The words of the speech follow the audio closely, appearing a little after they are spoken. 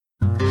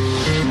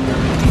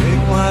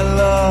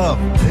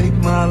take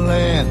my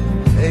land,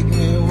 take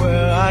me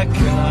where I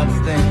cannot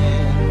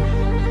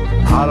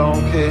stand. I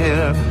don't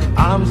care,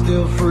 I'm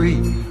still free.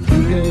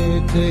 You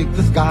can't take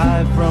the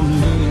sky from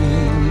me.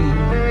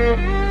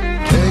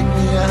 Take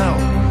me out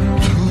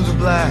to the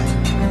black,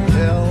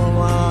 tell them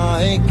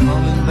I ain't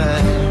coming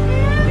back.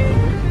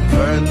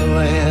 Burn the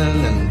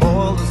land and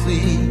boil the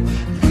sea.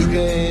 You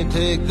can't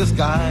take the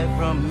sky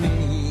from me.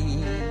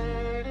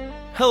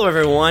 Hello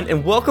everyone,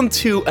 and welcome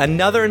to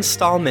another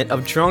installment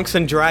of Drunks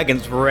and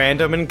Dragons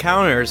Random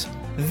Encounters.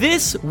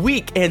 This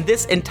week and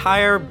this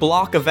entire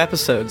block of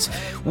episodes,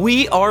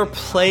 we are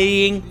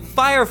playing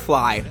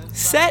Firefly,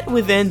 set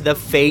within the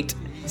Fate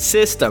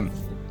system.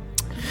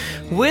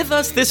 With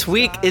us this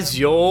week is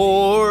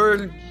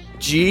your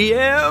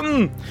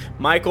GM,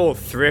 Michael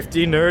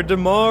Thrifty Nerd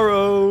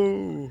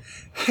Tomorrow.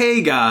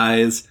 Hey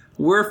guys,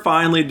 we're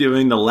finally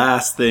doing the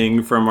last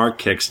thing from our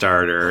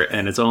Kickstarter,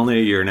 and it's only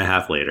a year and a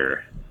half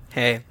later.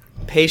 Hey,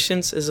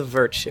 patience is a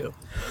virtue.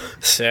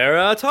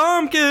 Sarah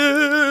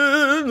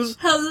Tompkins!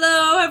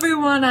 Hello,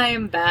 everyone. I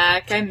am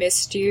back. I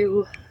missed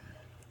you.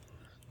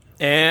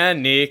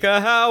 And Nika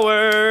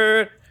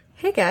Howard!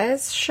 Hey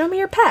guys, show me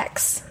your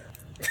pecs.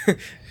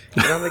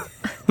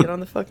 Get on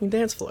the fucking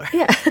dance floor.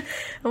 Yeah,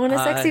 I want a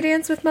sexy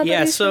dance with my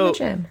buddies from the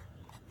gym.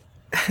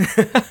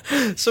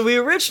 So we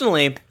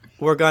originally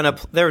were gonna...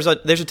 There's a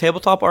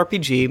tabletop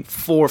RPG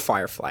for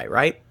Firefly,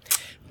 right?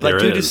 But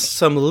due to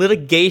some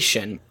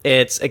litigation,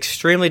 it's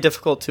extremely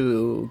difficult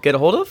to get a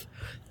hold of.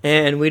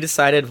 And we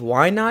decided,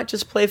 why not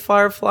just play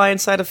Firefly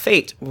inside of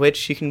Fate,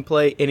 which you can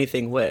play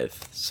anything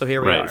with. So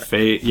here we are.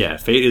 Fate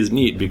is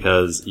neat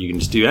because you can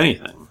just do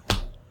anything.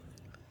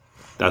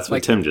 That's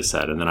what Tim just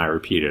said, and then I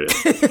repeated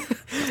it.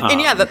 And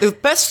yeah, the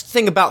best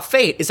thing about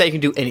Fate is that you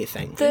can do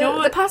anything.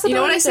 The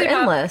possibilities are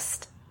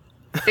endless.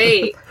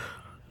 Fate.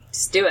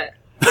 Just do it.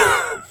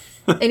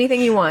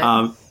 Anything you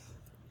want.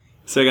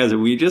 So guys,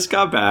 we just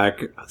got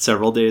back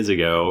several days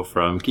ago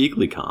from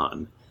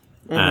GeeklyCon.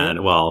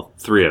 And, well,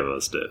 3 of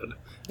us did.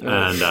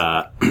 And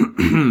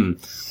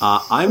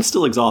I'm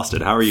still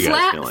exhausted. How are you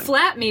guys feeling?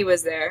 Flat Me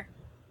was there.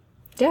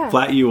 Yeah.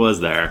 Flat You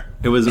was there.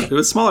 It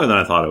was smaller than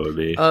I thought it would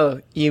be.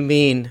 Oh, you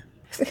mean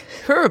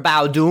her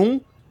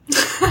Bowdoom?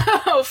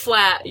 Oh,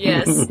 Flat,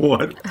 yes.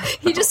 What?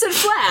 He just said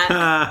Flat.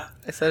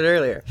 I said it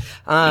earlier.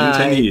 In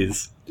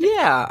Chinese.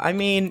 Yeah, I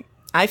mean,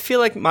 I feel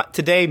like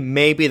today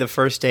may be the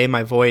first day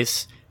my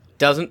voice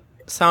doesn't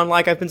sound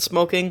like I've been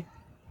smoking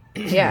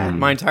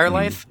my entire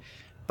life,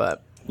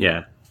 but...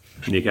 Yeah.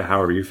 Nika,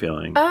 how are you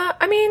feeling?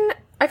 I mean,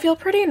 I feel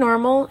pretty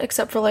normal,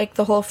 except for, like,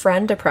 the whole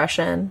friend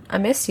depression. I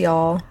miss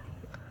y'all.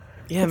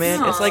 Yeah,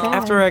 man, it's like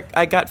after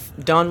I got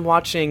done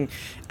watching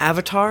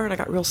Avatar and I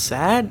got real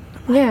sad.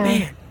 I'm like,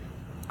 man,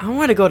 I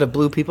want to go to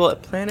Blue People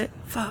at Planet.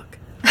 Fuck.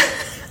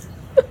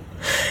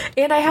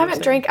 And I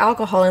haven't drank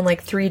alcohol in,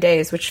 like, 3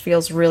 days, which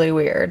feels really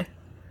weird.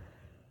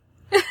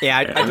 Yeah,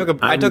 I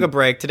took a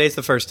break. Today's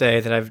the first day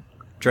that I've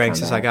drank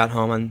since I got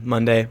home on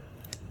Monday.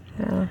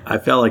 Yeah. I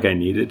felt like I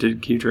needed to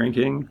keep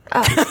drinking.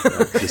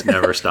 Just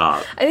never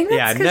stop. I think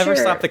that's never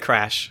stop the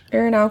crash.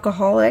 You're an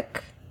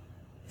alcoholic.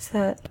 Is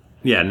that...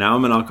 Yeah, now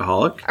I'm an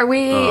alcoholic. Are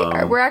we...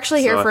 we're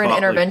actually here for an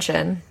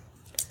intervention.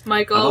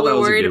 Michael, we're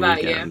worried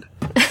about you.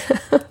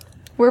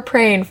 We're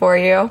praying for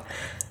you.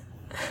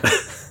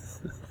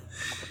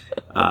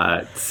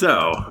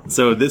 So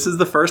this is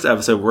the first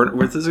episode.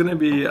 This is going to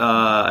be,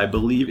 I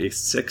believe, a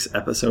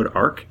 6-episode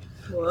arc.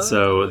 Whoa.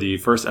 So the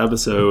first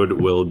episode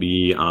will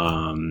be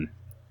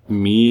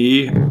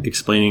me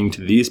explaining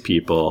to these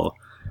people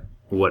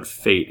what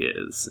Fate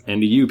is,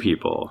 and to you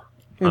people.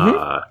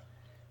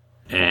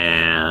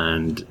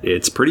 And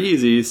it's pretty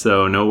easy.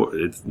 So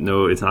it's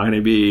not going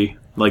to be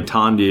like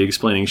Tondi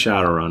explaining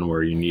Shadowrun,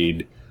 where you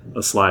need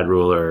a slide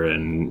ruler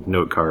and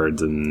note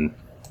cards and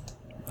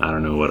I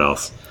don't know what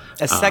else.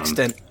 A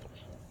sextant.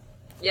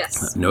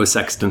 Yes. No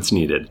sextants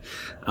needed.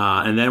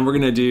 And then we're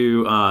going to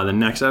do, the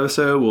next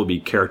episode will be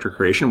character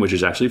creation, which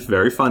is actually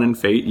very fun in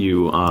Fate.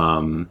 You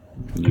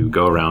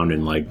go around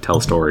and, like, tell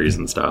stories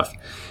and stuff.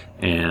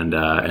 And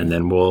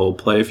then we'll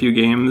play a few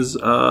games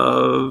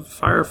of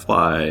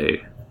Firefly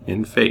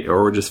in Fate,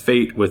 or just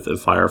Fate with the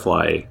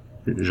Firefly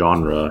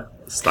genre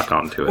stuck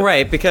onto it.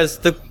 Right, because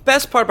the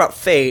best part about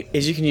Fate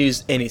is you can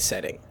use any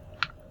setting.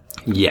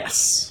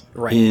 Yes.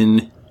 Right.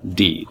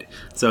 Indeed.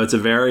 So it's a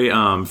very,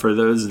 for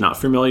those not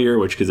familiar,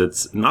 because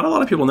it's not a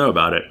lot of people know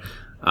about it.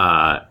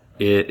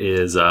 They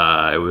did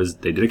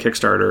a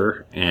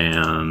Kickstarter,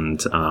 and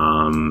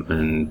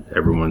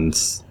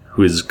everyone's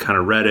who has kind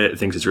of read it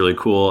thinks it's really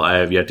cool. I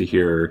have yet to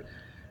hear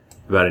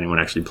about anyone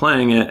actually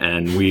playing it,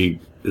 and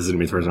this is going to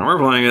be the first time we're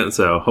playing it,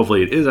 so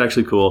hopefully it is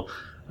actually cool.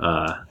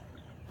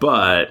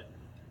 But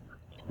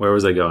where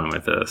was I going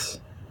with this?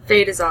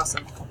 Fate is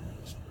awesome.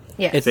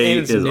 Yeah.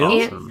 Fate is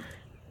awesome.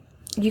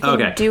 You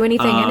can do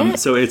anything in it?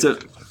 So it's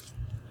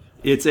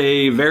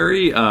a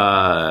very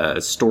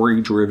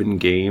story-driven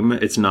game.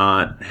 It's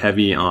not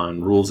heavy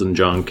on rules and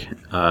junk.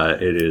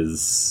 It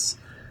is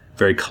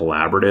very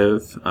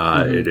collaborative.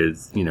 It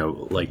is,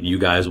 like, you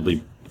guys will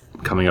be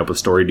coming up with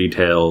story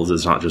details.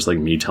 It's not just like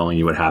me telling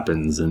you what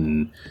happens,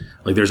 and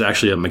like there's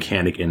actually a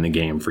mechanic in the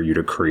game for you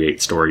to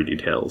create story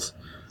details.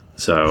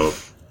 So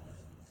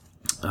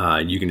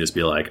you can just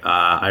be like,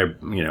 I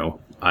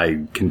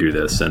can do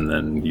this, and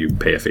then you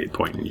pay a fate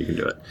point and you can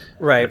do it.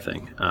 Right. Kind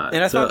of thing.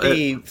 And I thought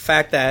the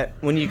fact that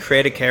when you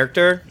create a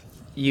character,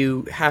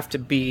 you have to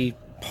be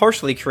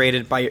partially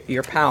created by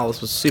your pals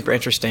was super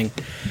interesting.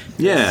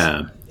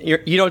 Yeah.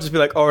 You don't just be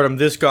like, oh, I'm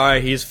this guy,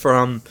 he's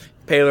from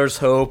Paler's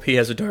Hope, he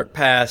has a dark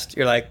past.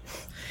 You're like,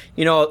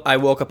 I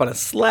woke up on a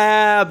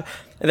slab,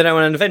 and then I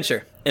went on an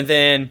adventure. And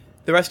then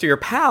the rest of your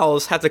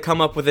pals have to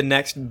come up with the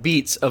next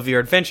beats of your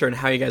adventure and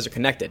how you guys are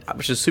connected,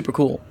 which is super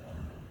cool.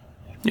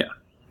 Yeah.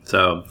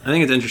 So I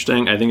think it's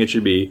interesting. I think it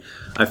should be.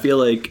 I feel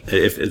like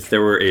if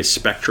there were a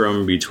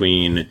spectrum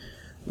between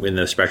when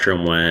the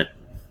spectrum went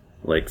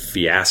like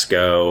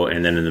Fiasco,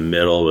 and then in the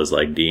middle was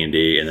like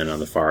D&D, and then on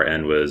the far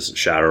end was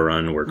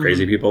Shadowrun, where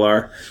crazy people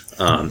are,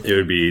 it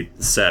would be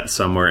set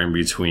somewhere in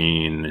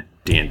between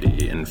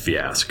D&D and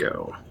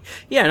Fiasco.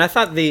 Yeah, and I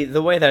thought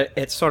the way that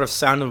it sort of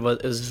sounded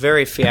was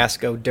very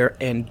Fiasco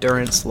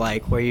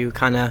Endurance-like, where you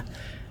kind of,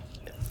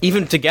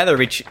 even together,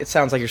 it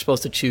sounds like you're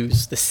supposed to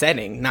choose the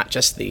setting, not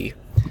just the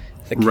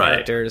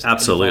characters. Right,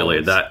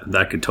 absolutely.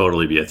 That could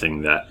totally be a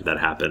thing that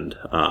happened.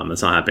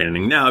 It's not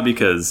happening now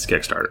because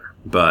Kickstarter,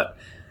 but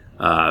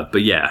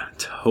yeah,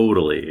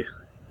 totally.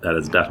 That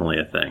is definitely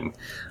a thing.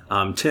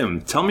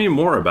 Tim, tell me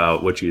more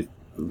about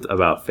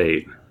about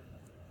Fate.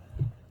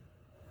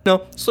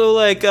 No, so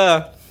like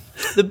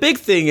the big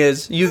thing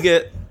is you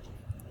get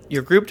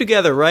your group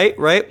together,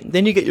 right?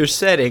 Then you get your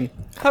setting.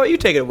 How about you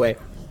take it away?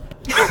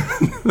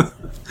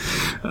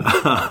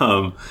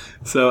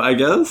 So I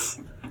guess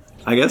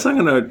I'm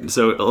gonna.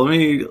 So let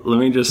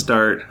me just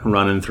start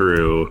running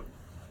through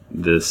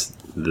this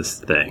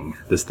thing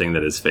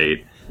that is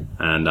Fate,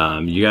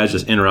 and you guys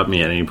just interrupt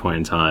me at any point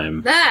in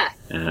time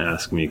and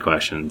ask me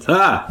questions.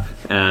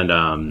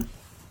 And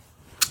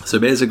so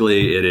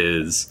basically,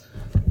 it's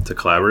a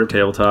collaborative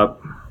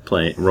tabletop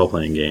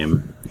role-playing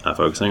game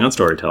focusing on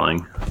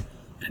storytelling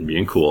and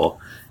being cool.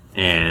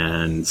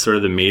 And sort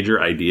of the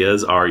major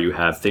ideas are you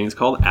have things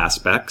called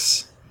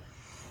aspects,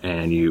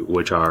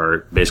 which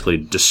are basically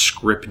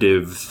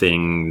descriptive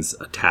things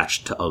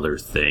attached to other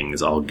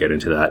things. I'll get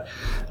into that.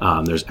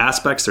 There's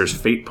aspects, there's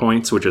fate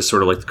points, which is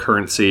sort of like the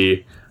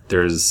currency.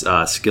 There's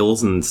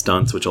skills and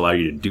stunts, which allow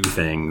you to do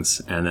things.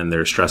 And then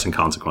there's stress and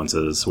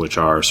consequences, which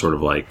are sort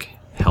of like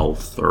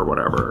health or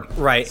whatever.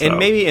 Right, so. And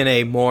maybe in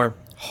a more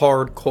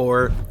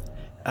hardcore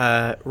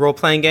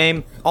role-playing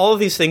game, all of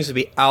these things would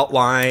be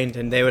outlined,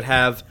 and they would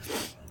have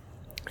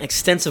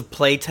extensive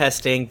play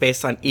testing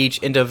based on each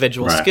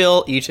individual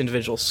skill, each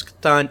individual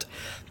stunt,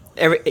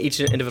 each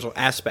individual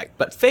aspect.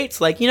 But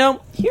Fate's like,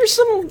 here's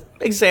some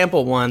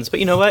example ones, but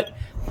you know what?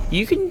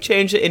 You can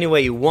change it any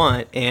way you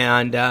want,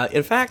 and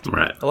in fact,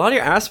 a lot of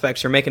your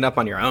aspects are making up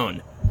on your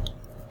own.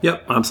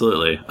 Yep,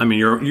 absolutely. I mean,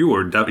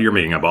 you're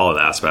making up all of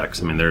the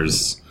aspects. I mean,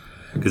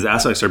 because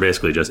aspects are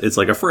basically it's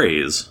like a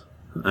phrase.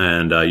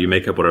 And you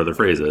make up whatever the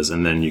phrase is,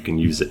 and then you can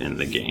use it in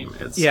the game.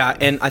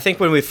 And I think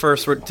when we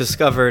first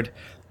discovered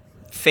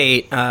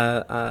Fate,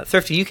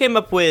 Thrifty, you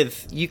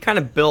kind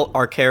of built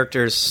our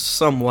characters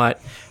somewhat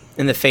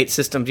in the Fate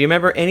system. Do you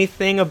remember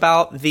anything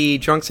about the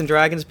Drunks and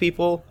Dragons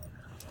people?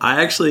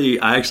 I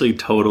actually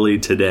totally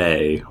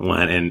today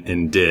went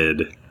and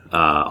did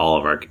all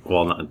of our.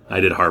 Well,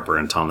 I did Harper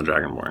and Tom the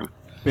Dragonborn.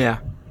 Yeah.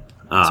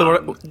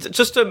 So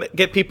just to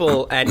get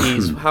people at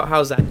ease,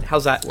 how's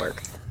that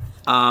work?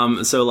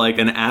 So like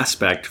an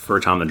aspect for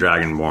Tom the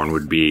Dragonborn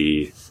would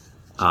be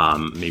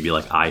maybe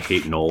like I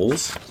hate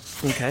gnolls.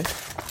 Okay.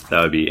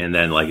 That would be, and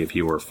then like if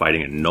he were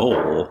fighting a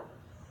gnoll,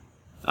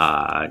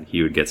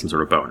 he would get some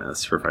sort of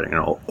bonus for fighting a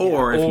gnoll.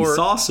 Or if he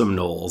saw some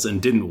gnolls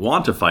and didn't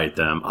want to fight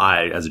them,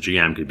 I as a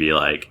GM could be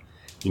like,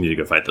 you need to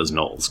go fight those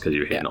gnolls because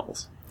you hate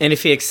gnolls. And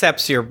if he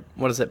accepts your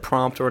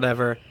prompt or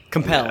whatever,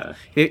 compel.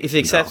 Yeah. If he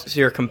accepts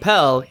your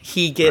compel,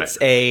 he gets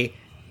a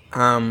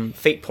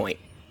fate point.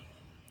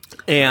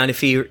 And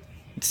if he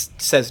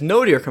says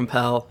no to your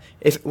compel,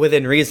 if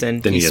within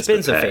reason, then he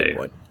spins a fate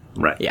point.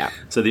 Right. Yeah.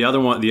 So the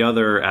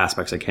other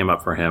aspects that came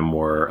up for him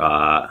were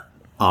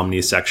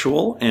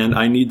omnisexual and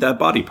I need that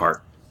body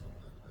part.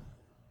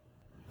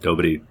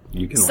 Nobody,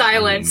 you can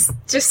silence.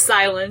 Just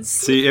silence.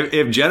 See,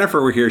 if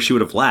Jennifer were here, she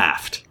would have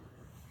laughed.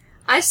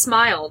 I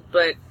smiled,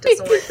 but it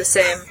doesn't work the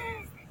same.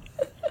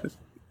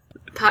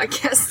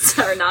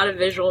 Podcasts are not a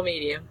visual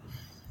medium.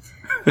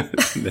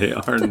 They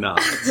are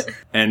not.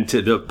 And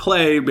to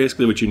play,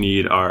 basically what you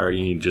need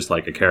just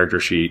like a character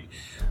sheet.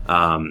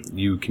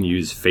 You can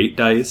use fate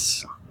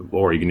dice,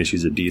 or you can just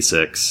use a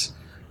d6,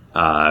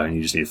 and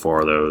you just need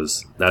 4 of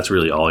those. That's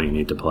really all you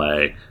need to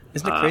play.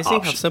 Isn't it crazy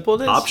how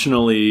simple it is?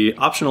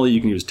 Optionally,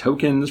 you can use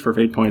tokens for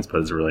fate points,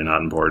 but it's really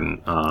not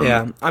important.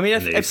 Yeah, I mean,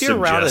 if you're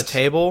around the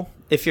table,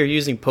 if you're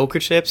using poker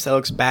chips, that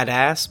looks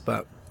badass,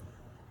 but...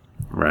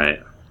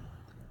 Right.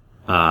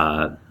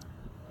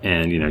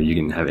 And, you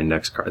can have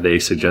index cards. They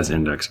suggest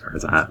index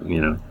cards.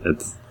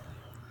 It's...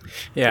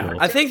 Yeah,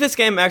 I think this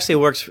game actually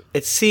works.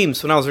 It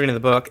seems, when I was reading the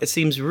book, it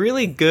seems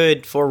really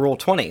good for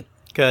Roll20,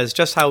 because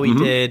just how we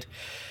did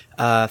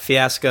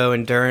Fiasco,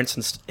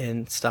 Endurance,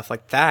 and stuff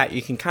like that,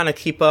 you can kind of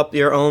keep up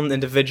your own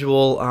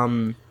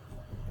individual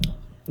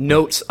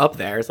notes up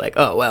there. It's like,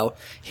 oh, well,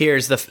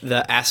 here's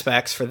the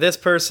aspects for this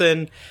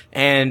person.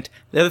 And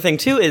the other thing,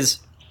 too, is,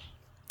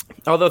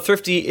 although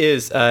Thrifty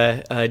is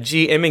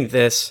GMing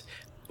this,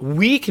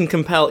 we can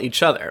compel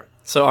each other.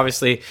 So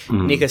obviously,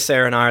 Nika,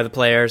 Sarah, and I are the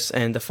players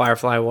in the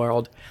Firefly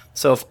world.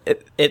 So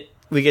if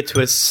we get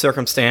to a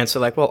circumstance, so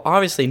like, well,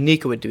 obviously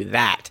Nika would do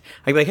that.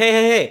 I'd be like,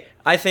 hey,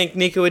 I think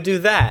Nika would do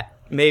that.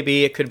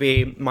 Maybe it could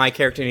be my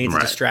character needs a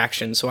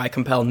distraction, so I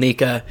compel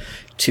Nika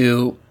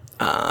to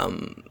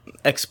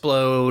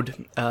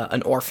explode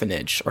an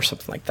orphanage or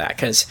something like that,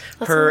 because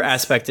her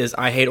aspect is,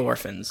 I hate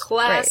orphans.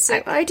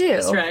 Classic. Right. I do.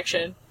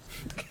 Distraction.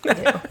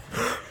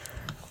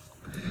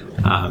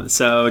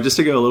 So just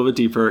to go a little bit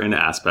deeper into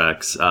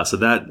aspects, so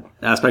that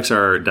aspects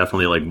are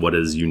definitely like what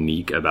is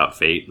unique about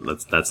Fate.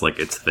 That's like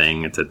its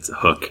thing. It's its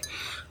hook.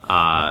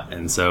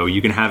 And so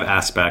you can have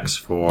aspects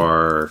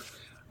for,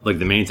 like,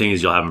 the main thing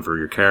is you'll have them for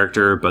your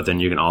character, but then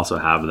you can also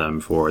have them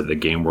for the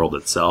game world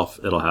itself.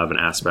 It'll have an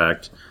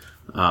aspect.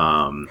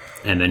 And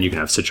then you can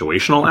have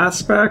situational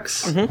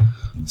aspects.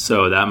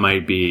 So that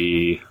might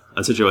be,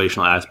 a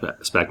situational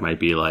aspect might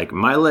be like,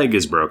 my leg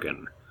is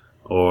broken,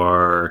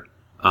 or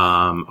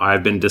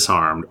I've been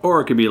disarmed,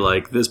 or it could be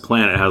like, this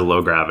planet has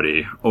low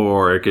gravity,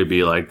 or it could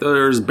be like,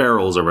 there's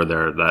barrels over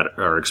there that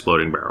are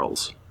exploding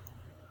barrels.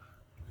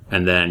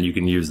 And then you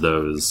can use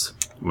those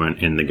when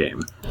in the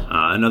game.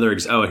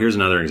 Here's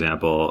another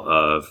example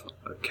of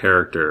a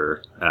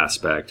character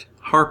aspect.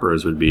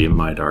 Harper's would be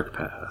My Dark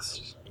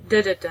Past.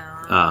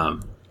 Da-da-da.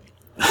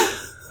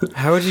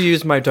 How would you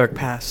use My Dark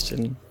Past?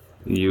 And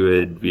You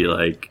would be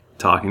like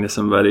talking to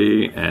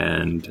somebody,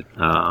 and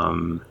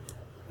that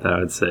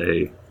would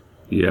say,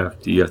 you have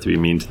to be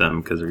mean to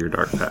them because of your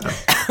dark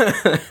past.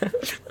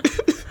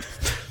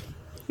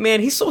 man,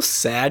 he's so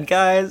sad,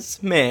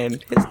 guys. Man,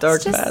 his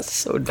dark past is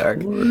so dark.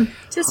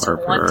 Just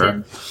Harper.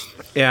 wanting.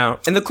 Yeah,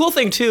 and the cool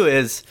thing too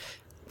is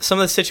some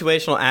of the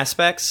situational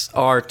aspects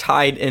are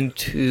tied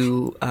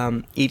into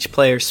each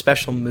player's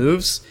special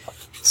moves.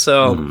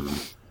 So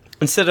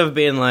instead of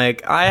being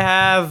like, I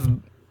have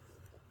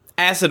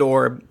Acid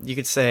Orb, you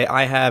could say,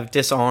 I have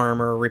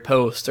Disarm or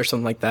Riposte or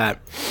something like that.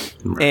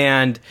 Right.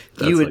 And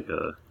That's you would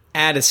like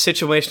add a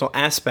situational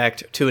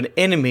aspect to an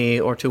enemy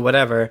or to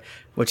whatever,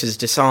 which is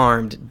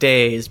Disarmed,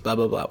 Dazed, blah,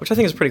 blah, blah, which I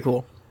think is pretty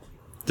cool.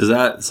 Does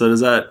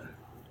that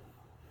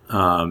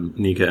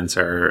Nika and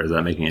Sarah, is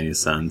that making any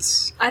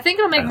sense? I think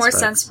it'll make more Aspects.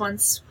 sense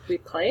once we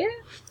play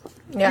it.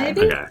 Yeah.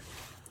 Maybe? Okay.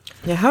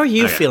 Yeah, how are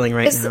you Okay. feeling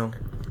right Is- now?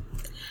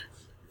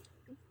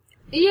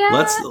 Yeah.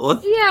 Let's-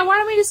 Yeah, why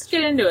don't we just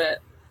get into it?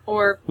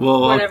 Or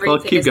Well, whatever I'll you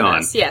think keep is going.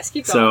 best. Yes,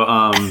 keep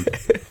going.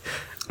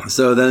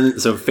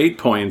 So fate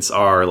points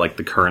are like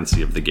the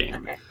currency of the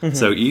game. Okay.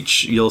 So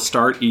you'll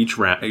start each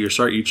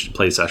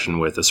play session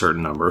with a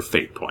certain number of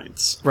fate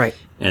points. Right.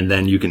 And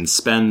then you can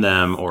spend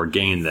them or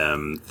gain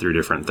them through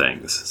different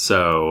things.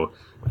 So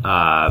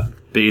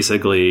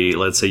basically,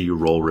 let's say you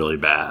roll really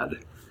bad.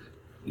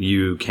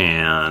 You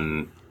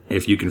can,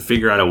 if you can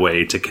figure out a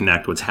way to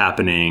connect what's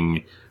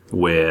happening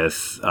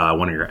with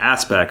one of your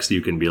aspects, you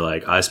can be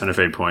like, I spent a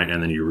fate point,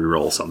 and then you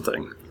reroll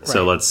something.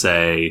 So let's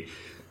say,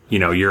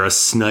 you're a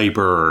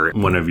sniper.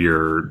 One of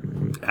your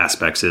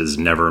aspects is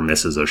never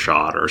misses a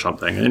shot or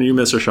something, and you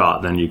miss a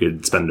shot, then you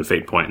could spend a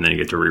fate point, and then you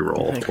get to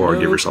reroll or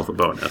give yourself a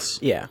bonus.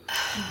 Yeah.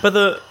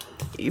 But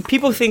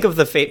people think of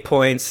the fate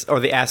points or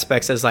the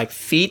aspects as like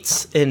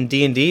feats in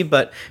D&D,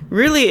 but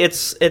really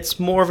it's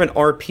more of an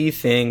RP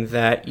thing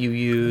that you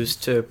use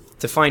to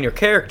define your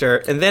character,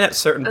 and then at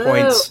certain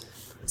points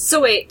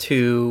So wait.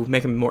 to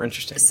make them more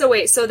interesting. So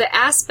the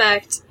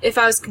aspect, if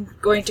I was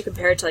going to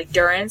compare it to like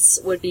Durance,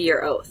 would be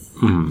your oath.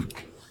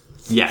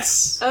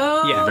 Yes.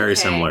 Oh, Yeah, very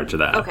okay. similar to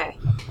that. Okay.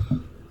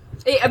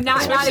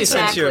 Not Especially since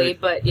exactly, you're-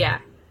 but yeah.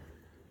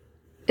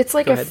 It's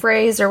like Go a ahead.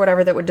 phrase or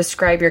whatever that would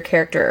describe your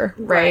character,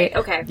 right?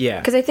 Okay. Yeah.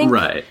 Because I think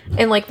Right.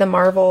 in like the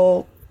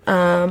Marvel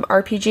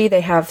RPG,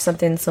 they have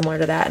something similar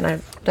to that, and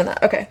I've done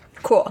that. Okay,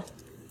 cool.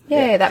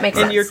 Yay, that makes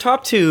And sense. your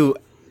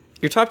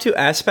top two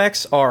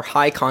aspects are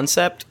high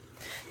concept.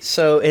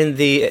 So in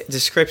the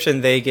description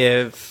they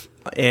give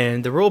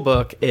in the rule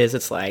book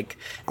it's like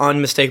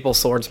unmistakable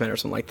swordsman or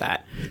something like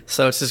that.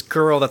 So it's this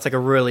girl that's like a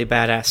really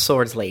badass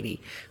swords lady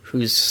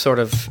who's sort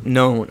of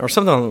known or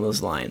something along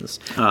those lines.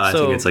 I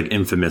think it's like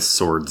infamous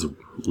swords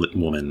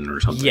woman or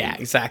something. Yeah,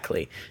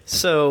 exactly.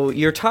 So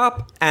your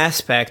top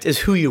aspect is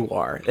who you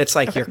are. It's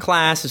like your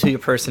class is who your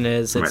person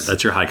is. Right, It's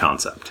that's your high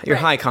concept. your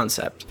high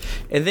concept.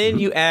 And then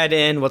you add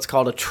in what's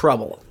called a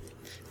trouble.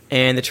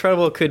 And the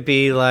trouble could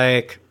be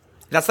like,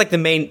 that's like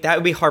that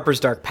would be Harper's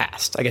dark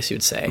past, I guess you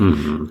would say.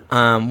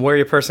 Where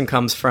your person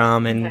comes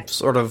from and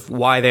sort of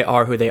why they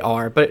are who they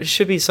are. But it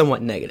should be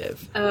somewhat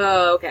negative.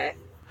 Oh, okay.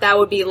 That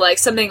would be like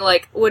something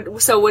like would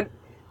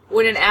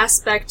an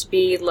aspect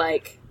be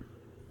like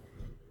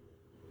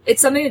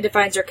it's something that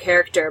defines your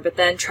character, but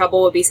then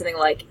trouble would be something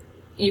like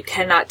you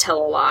cannot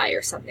tell a lie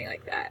or something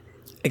like that.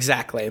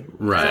 Exactly.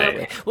 Right.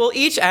 Okay. Well,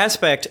 each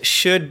aspect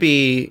should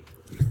be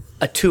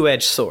a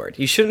two-edged sword.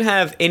 You shouldn't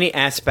have any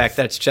aspect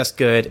that's just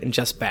good and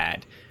just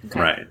bad.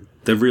 Right.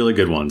 The really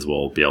good ones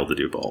will be able to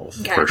do both,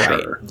 Okay. for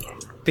Right. sure.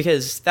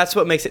 Because that's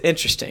what makes it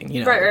interesting,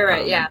 you know.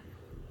 Right, yeah.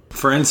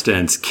 For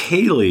instance,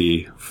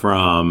 Kaylee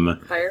from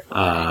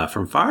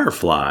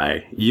Firefly,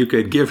 you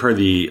could give her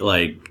the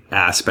like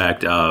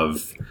aspect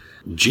of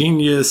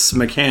genius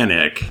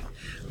mechanic,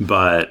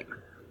 but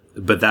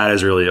that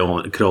is really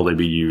could only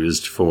be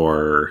used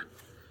for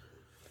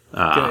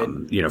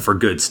for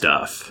good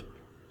stuff.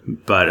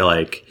 But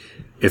like,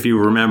 if you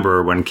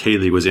remember when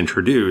Kaylee was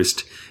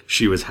introduced,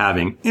 she was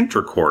having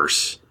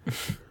intercourse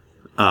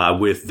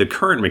with the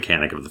current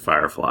mechanic of the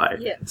Firefly.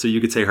 Yeah. So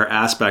you could say her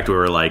aspect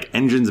were like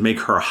engines make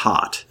her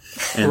hot.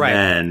 And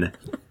Right.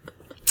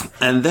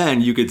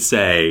 then you could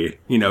say,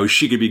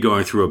 she could be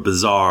going through a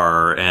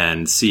bazaar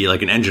and see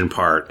like an engine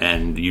part,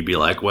 and you'd be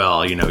like,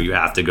 well, you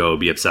have to go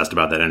be obsessed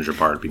about that engine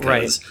part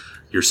because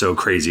you're so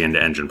crazy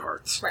into engine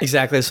parts. Right.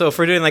 Exactly. So if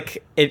we're doing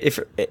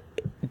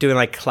doing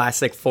like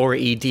classic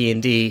 4E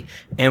D&D,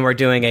 and we're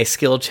doing a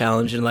skill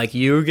challenge, and like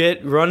you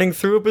get running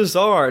through a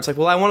bazaar, it's like,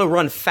 well, I want to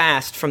run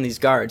fast from these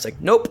guards. Like,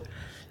 nope.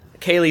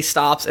 Kaylee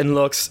stops and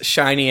looks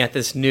shiny at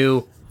this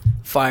new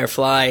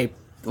Firefly,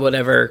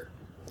 whatever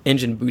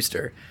engine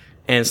booster,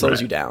 and slows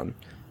Right. you down.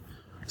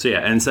 So yeah,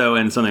 and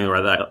something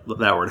where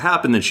that would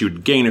happen, then she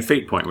would gain a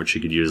fate point, which she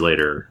could use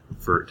later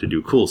to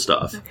do cool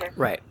stuff. Okay.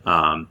 Right.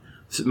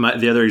 So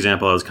the other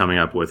example I was coming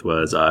up with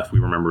was if we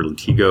remember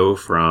Latigo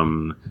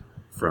from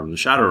the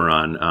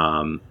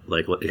Shadowrun,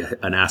 like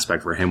an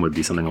aspect for him would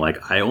be something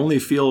like, I only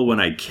feel when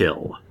I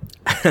kill.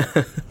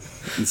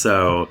 And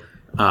so,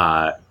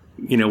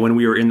 when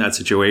we were in that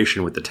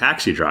situation with the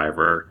taxi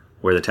driver,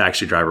 where the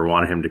taxi driver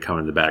wanted him to come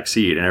in the back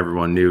seat, and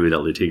everyone knew that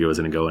Latigo was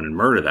going to go in and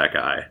murder that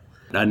guy,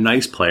 a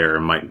nice player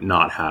might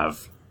not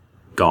have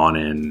gone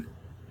in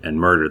and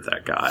murdered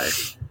that guy.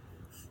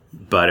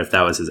 But if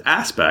that was his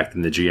aspect,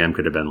 then the GM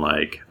could have been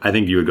like, I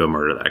think you would go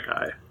murder that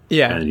guy.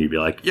 Yeah. And he'd be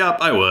like, yep,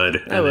 I would.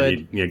 And then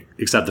would. he'd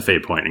accept the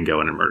fate point and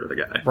go in and murder the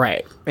guy.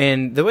 Right.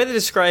 And the way they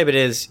describe it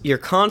is you're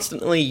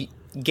constantly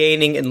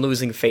gaining and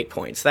losing fate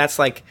points. That's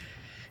like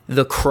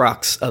the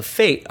crux of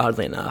fate,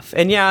 oddly enough.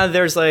 And yeah,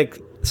 there's like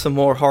some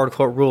more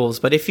hardcore rules,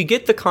 but if you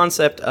get the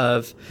concept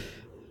of,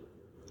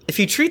 if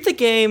you treat the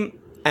game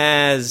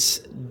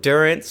as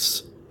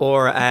Durance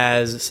or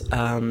as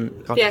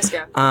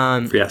Fiasco.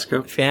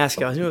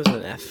 Fiasco? I knew it was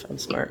an F. I'm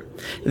smart.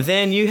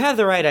 Then you have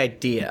the right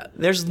idea.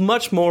 There's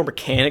much more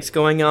mechanics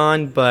going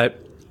on, but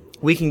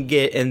we can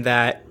get in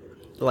that.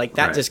 Like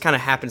that Right. just kind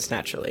of happens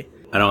naturally.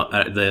 I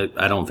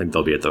don't think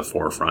they'll be at the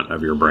forefront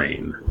of your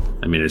brain.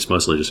 I mean, it's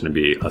mostly just going to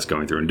be us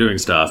going through and doing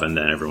stuff, and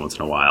then every once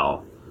in a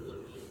while,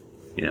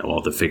 we'll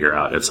have to figure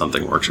out if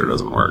something works or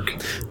doesn't work.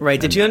 Right.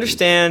 Did you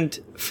understand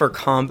for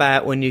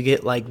combat when you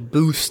get like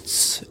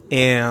boosts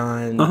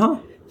and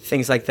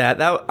things like that?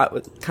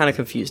 That kind of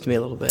confused me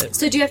a little bit.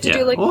 So do you have to Yeah.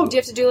 do like Well- do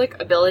you have to do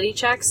like ability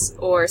checks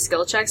or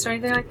skill checks or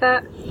anything like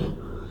that?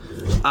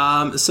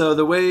 So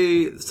the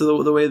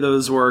way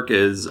those work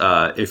is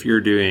if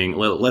you're doing,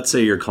 let's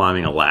say you're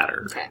climbing a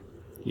ladder. Okay.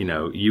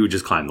 You would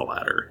just climb the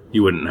ladder.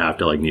 You wouldn't have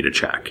to need a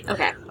check.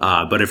 Okay.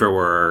 But if it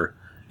were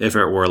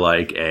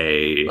like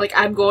a Like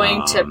I'm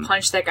going to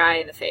punch that guy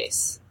in the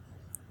face.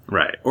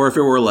 right, or if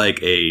it were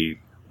like a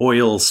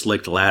oil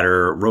slicked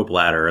rope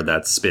ladder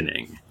that's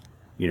spinning,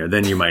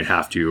 then you might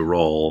have to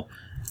roll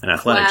an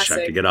athletics check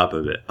Classic. to get up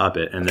it,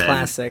 and then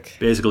Classic.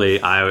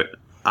 basically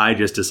I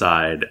just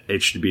decide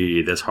it should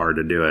be this hard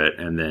to do it,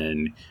 and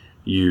then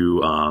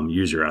you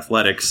use your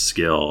athletics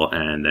skill,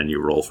 and then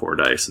you roll 4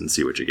 dice and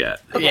see what you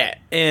get. Yeah.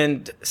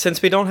 And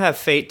since we don't have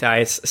fate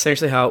dice,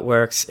 essentially how it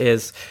works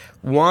is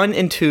 1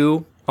 and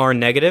 2 are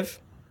negative,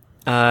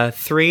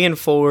 3 and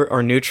 4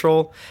 are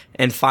neutral,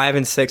 and 5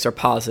 and 6 are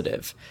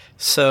positive.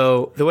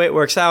 So the way it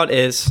works out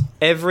is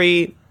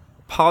every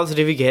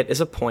positive you get is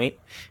a point,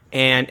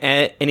 and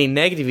any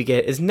negative you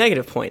get is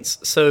negative points.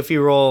 So if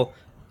you roll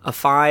a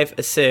 5,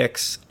 a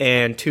 6,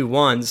 and 2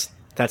 1s,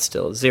 that's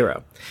still a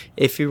 0.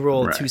 If you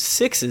roll Right. 2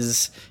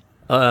 6s,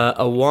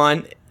 a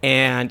 1,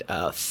 and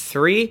a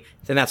 3,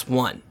 then that's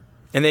 1.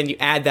 And then you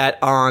add that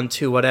on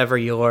to whatever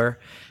your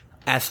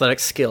athletic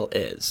skill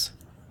is.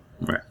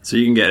 Right. So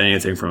you can get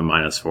anything from a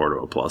 -4 to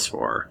a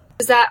 +4.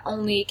 Does that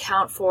only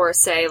count for,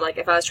 say, like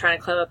if I was trying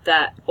to climb up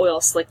that oil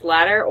slick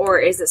ladder, or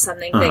is it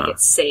something that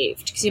gets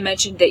saved? Because you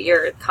mentioned that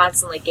you're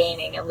constantly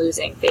gaining and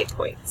losing fate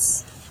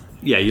points.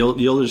 Yeah,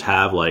 you'll just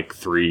have like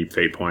 3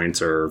 fate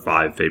points or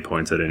 5 fate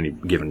points at any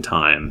given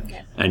time,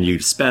 and you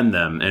spend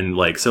them. And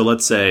like, so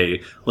let's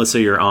say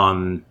you're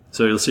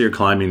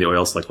climbing the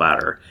oil slick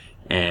ladder,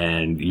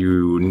 and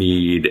you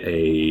need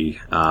a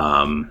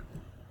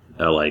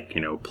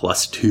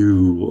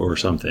 +2 or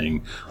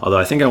something. Although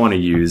I think I want to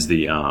use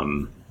the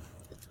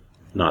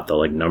not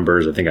the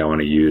numbers. I think I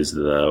want to use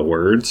the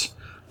words.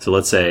 So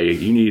let's say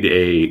you need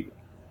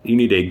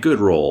a good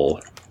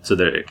roll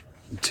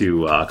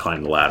to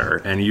climb the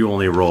ladder, and you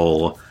only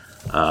roll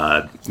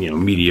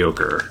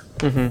mediocre.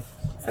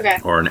 Okay.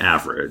 or an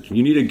average.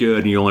 You need a good,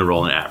 and you only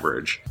roll an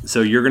average.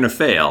 So you're going to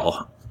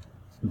fail,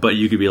 but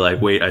you could be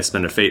like, wait, I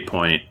spend a fate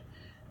point,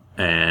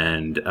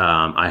 and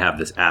I have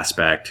this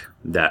aspect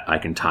that I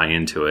can tie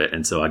into it,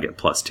 and so I get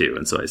 +2,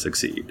 and so I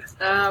succeed.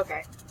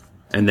 Okay.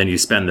 And then you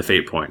spend the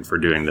fate point for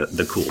doing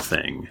the cool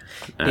thing.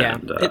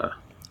 And,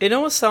 It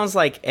almost sounds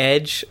like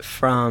Edge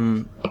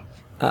from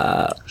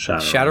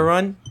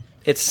Shadowrun.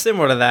 It's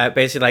similar to that.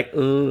 Basically, like,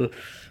 ooh,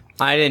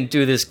 I didn't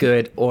do this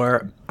good,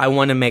 or I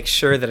want to make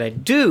sure that I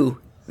do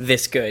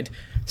this good.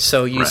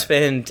 So you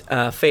spend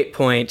fate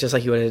point just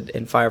like you would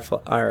in Firefly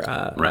or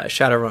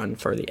Shadowrun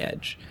for the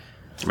Edge.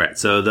 Right,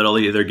 so that'll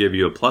either give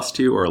you a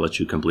 +2 or let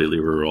you completely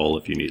reroll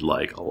if you need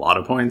like a lot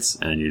of points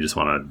and you just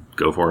want to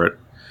go for it.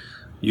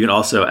 You can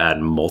also add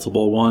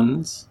multiple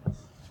ones.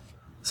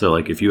 So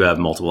like if you have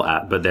multiple,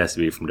 but they has to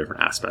be from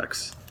different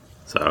aspects.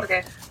 So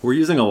we're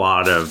using a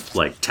lot of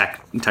like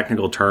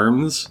technical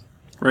terms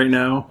right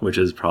now, which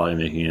is probably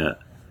making it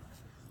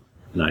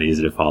not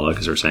easy to follow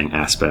because we're saying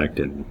aspect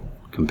and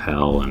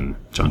compel and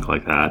junk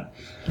like that.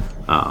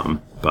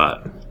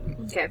 But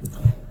Okay.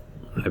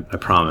 I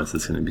promise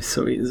it's going to be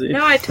so easy.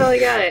 No, I totally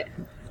got it.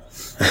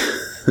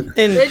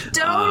 And I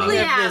totally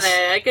have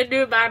it. I could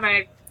do it by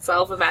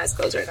myself with my eyes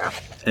closed right now.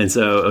 And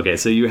so,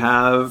 so you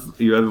have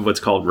what's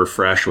called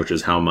refresh, which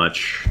is how many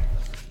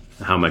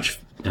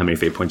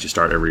fate points you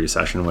start every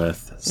session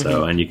with.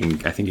 So, and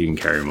I think you can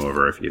carry them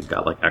over if you've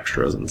got like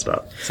extras and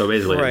stuff. So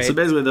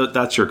basically,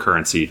 that's your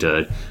currency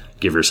to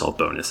give yourself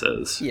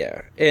bonuses.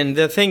 Yeah, and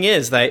the thing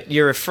is that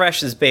your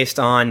refresh is based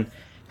on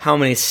how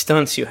many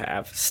stunts you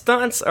have.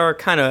 Stunts are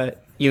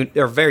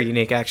are very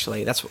unique,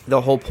 actually. That's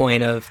the whole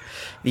point of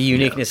the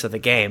uniqueness of the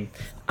game.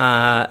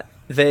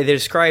 They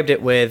described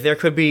it with there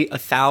could be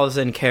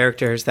 1,000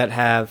 characters that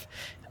have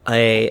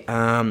a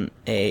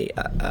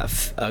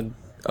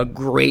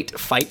great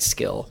fight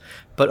skill,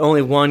 but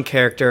only one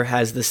character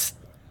has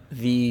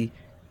the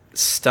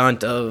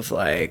stunt of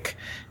like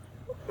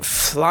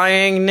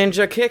flying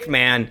ninja kick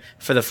man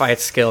for the fight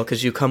skill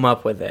because you come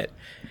up with it.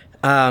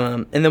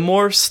 And the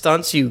more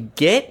stunts you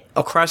get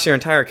across your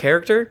entire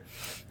character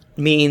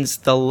means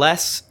the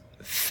less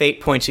fate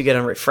points you get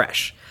on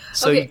refresh.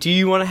 So do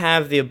you want to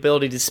have the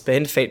ability to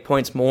spend fate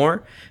points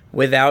more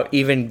without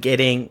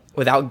getting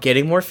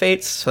more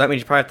fates? So that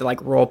means you probably have to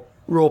like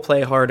role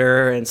play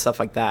harder and stuff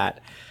like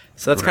that.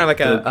 So that's kind of like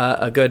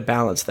a good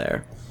balance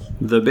there.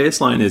 The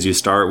baseline is you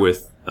start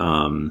with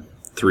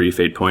 3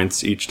 fate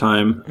points each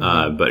time,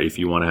 but if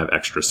you want to have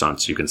extra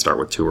stunts, you can start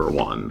with 2 or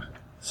 1.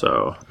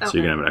 So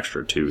you can have an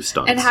extra 2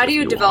 stunts. And how do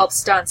you develop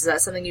stunts? Is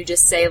that something you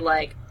just say,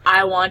 like,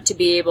 I want to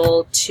be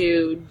able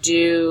to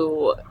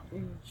do,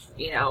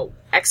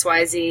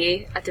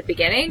 XYZ at the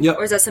beginning? Yep.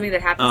 Or is that something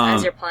that happens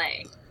as you're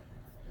playing?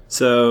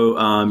 So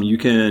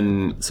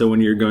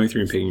when you're going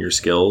through and picking your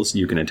skills,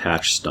 you can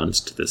attach stunts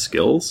to the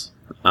skills.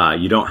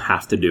 You don't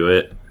have to do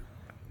it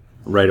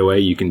right away.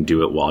 You can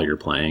do it while you're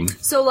playing.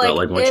 So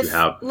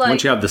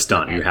once you have the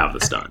stunt, you have the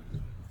stunt.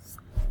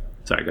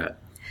 Sorry, go ahead.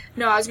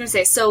 No, I was going to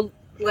say, so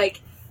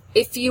like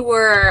if you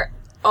were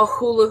a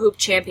hula hoop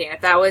champion,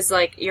 if that was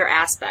like your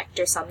aspect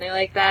or something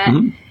like that,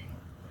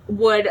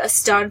 would a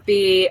stunt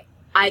be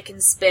I can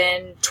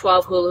spin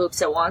 12 hula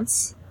hoops at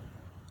once?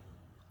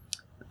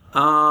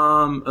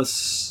 A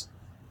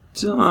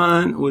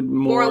stunt would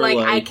more or like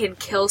I can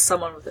kill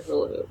someone with a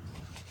hula hoop.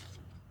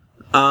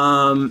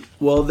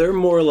 Well, they're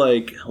more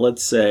like,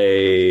 let's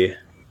say,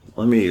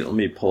 let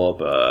me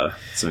pull up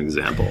some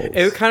examples.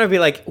 It would kind of be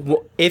like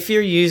if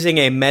you're using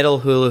a metal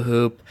hula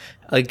hoop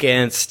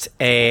against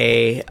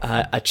a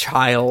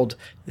child,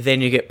 then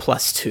you get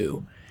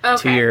 +2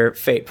 to your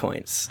fate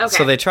points. Okay.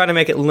 So they try to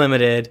make it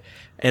limited,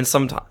 and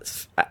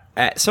sometimes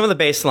some of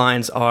the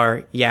baselines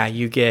are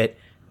you get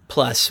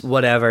plus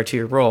whatever to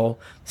your roll.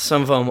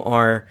 Some of them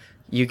are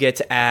you get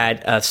to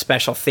add a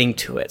special thing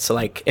to it. So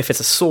like if it's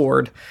a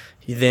sword,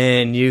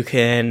 then you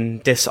can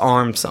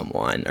disarm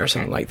someone or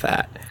something like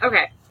that.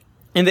 Okay.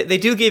 And they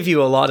do give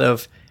you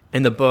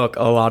in the book,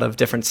 a lot of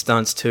different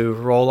stunts to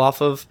roll off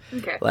of.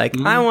 Okay. Like,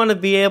 I want to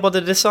be able to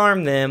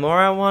disarm them, or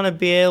I want to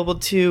be able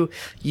to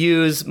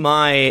use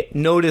my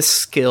notice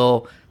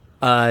skill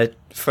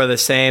for the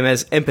same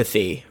as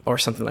empathy, or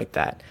something like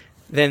that.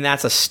 Then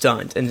that's a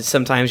stunt. And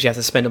sometimes you have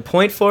to spend a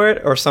point for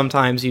it, or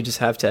sometimes you just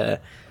have to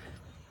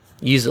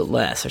use it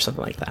less, or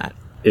something like that.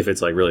 If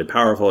it's like really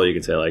powerful, you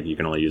can say like you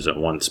can only use it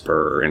once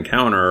per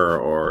encounter,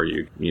 or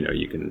you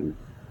can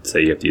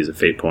say you have to use a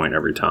fate point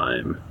every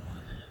time.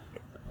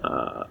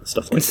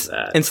 Stuff like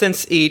that. And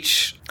since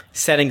each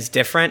setting's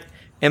different,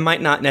 it might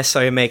not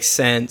necessarily make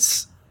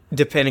sense,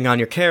 depending on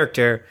your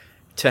character,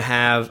 to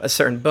have a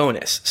certain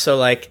bonus. So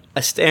like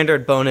a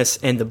standard bonus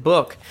in the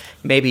book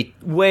may be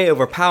way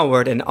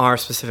overpowered in our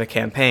specific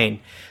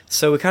campaign.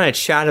 So we kind of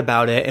chat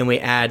about it and we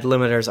add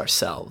limiters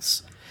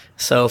ourselves.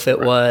 So if it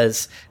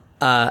was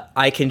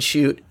I can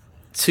shoot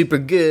super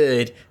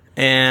good,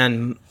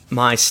 and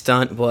my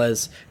stunt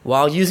was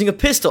while using a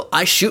pistol,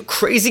 I shoot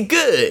crazy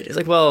good. It's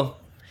like, well,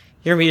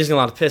 you're going to be using a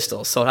lot of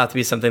pistols, so it'll have to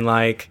be something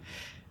like,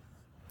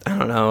 I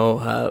don't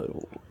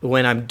know,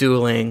 when I'm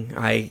dueling,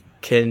 I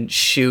can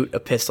shoot a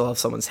pistol off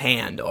someone's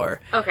hand, or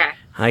Okay.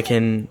 I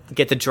can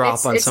get the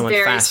drop on It's someone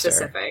very faster.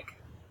 specific.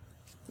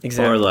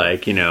 Exactly. Or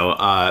like,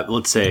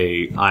 let's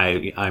say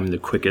I'm the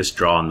quickest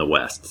draw in the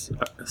West.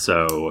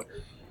 So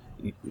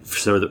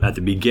at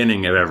the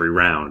beginning of every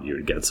round, you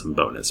would get some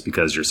bonus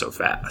because you're so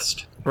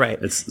fast. Right.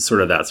 It's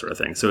sort of that sort of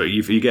thing. So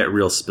if you get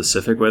real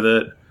specific with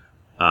it,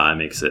 it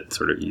makes it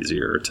sort of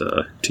easier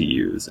to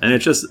use. And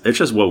it's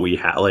just what we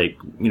have. Like,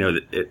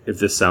 if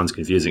this sounds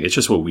confusing, it's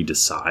just what we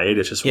decide.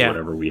 It's just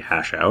whatever we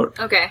hash out.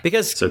 Okay.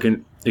 Because So it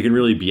can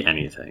really be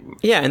anything.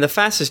 yeah, and the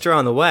fastest draw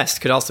in the West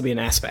could also be an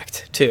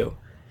aspect too.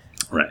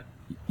 Right.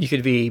 You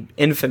could be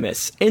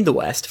infamous in the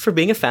West for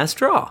being a fast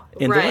draw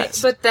in the Right.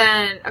 West. But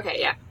then, okay,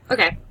 yeah.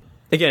 Okay.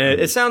 Again,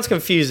 it sounds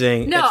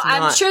confusing. No, It's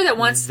I'm not sure that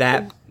once.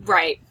 that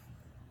Right.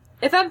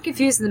 If I'm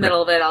confused in the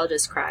middle of it, I'll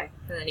just cry,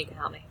 and then you can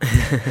help me.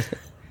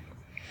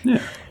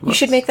 Yeah. You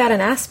should make that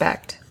an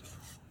aspect.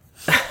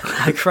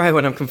 I cry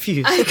when I'm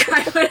confused. I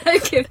cry when I'm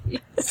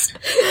confused.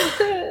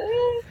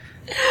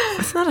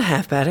 It's not a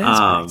half bad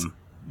aspect.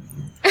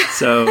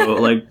 So,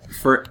 like,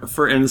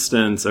 for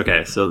instance,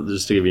 okay, so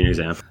just to give you an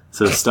example.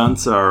 So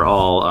stunts are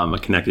all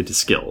connected to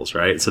skills,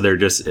 right? So they're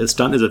just, a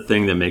stunt is a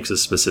thing that makes a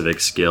specific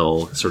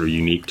skill sort of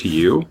unique to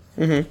you,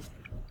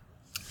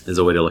 is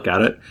a way to look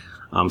at it.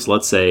 So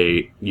let's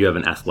say you have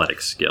an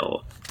athletic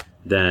skill.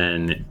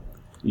 Then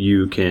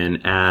you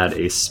can add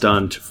a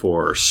stunt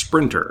for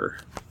sprinter.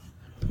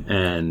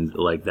 And,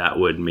 like, that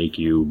would make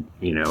you,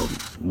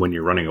 when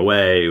you're running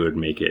away, it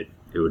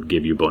would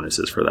give you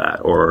bonuses for that.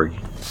 Or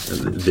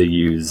they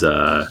use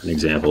an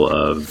example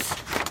of,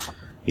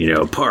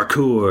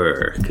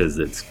 parkour, because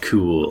it's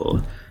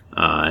cool.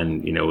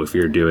 And, if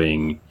you're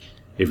doing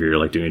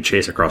a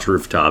chase across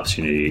rooftops,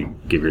 you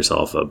give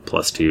yourself a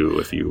 +2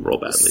 if you roll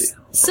badly.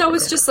 So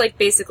it's just like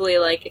basically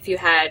like if you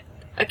had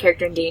a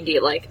character in D&D,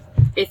 like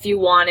if you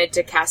wanted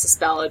to cast a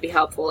spell, it'd be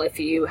helpful if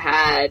you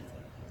had,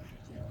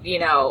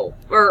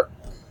 or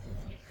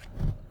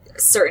a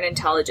certain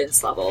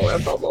intelligence level or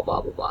blah blah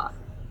blah blah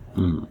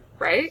blah.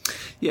 Right?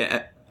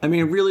 Yeah, I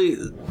mean, really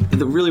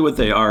what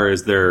they are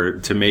is they're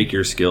to make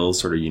your skills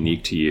sort of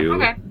unique to you,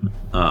 Okay.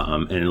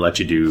 And let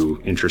you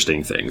do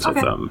interesting things with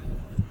Okay. them.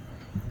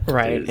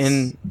 Right,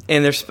 is-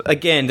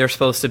 and they're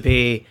supposed to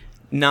be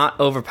not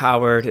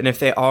overpowered, and if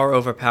they are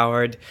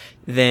overpowered,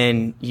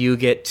 then you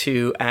get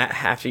to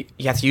have to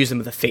use them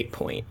with a fate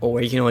point,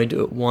 or you can only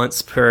do it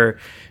once per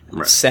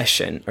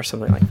session or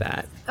something like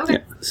that. Okay.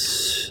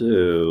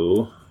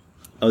 So,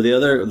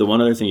 the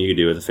one other thing you could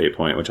do with a fate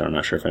point, which I'm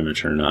not sure if I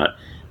mentioned or not,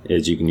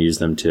 is you can use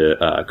them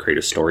to create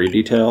a story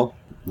detail.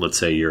 Let's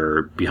say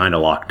you're behind a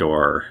locked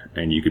door,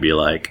 and you could be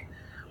like,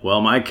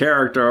 "Well, my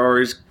character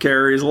always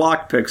carries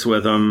lockpicks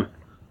with him."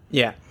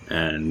 Yeah.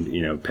 And,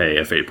 pay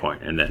a fate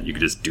point. And then you could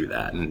just do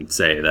that and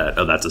say that,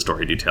 oh, that's a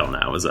story detail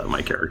now, is that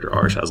my character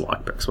always has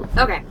lockpicks with him.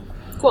 Okay.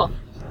 Cool.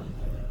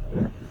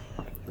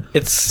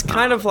 It's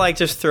kind of like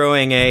just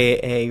throwing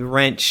a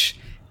wrench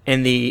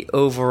in the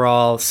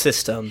overall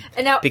system.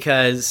 And now-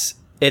 because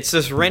it's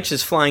this wrench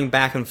is flying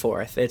back and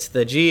forth. It's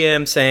the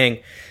GM saying,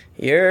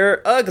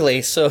 "You're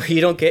ugly, so you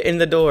don't get in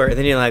the door." And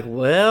then you're like,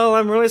 "Well,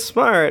 I'm really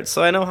smart,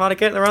 so I know how to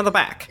get around the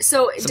back."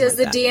 So does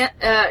like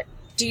the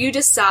do you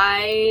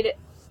decide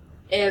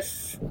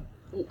if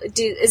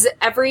is it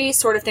every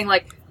sort of thing,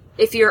 like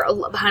if you're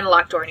behind a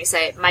locked door and you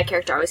say my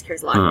character always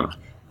carries a lockpick,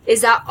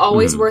 is that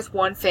always worth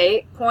 1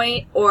 fate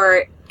point,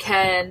 or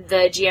can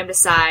the GM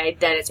decide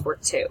that it's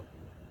worth 2?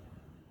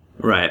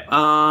 Right.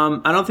 I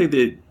don't think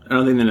they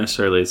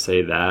necessarily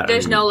say that.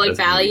 There's no that's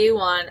value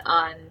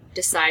on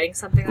deciding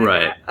something like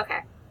Right. that. Okay.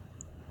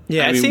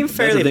 Yeah, I it mean, seemed that's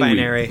fairly the thing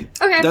binary.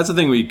 Okay. That's the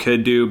thing we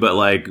could do, but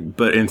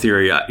in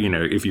theory,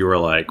 if you were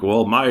like,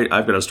 well,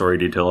 I've got a story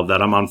detail of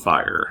that I'm on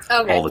fire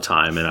Okay. all the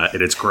time, and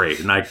it's great,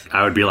 and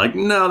I would be like,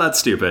 no, that's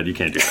stupid. You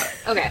can't do that.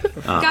 Okay.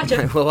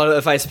 Gotcha. Well, what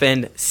if I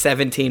spend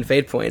 17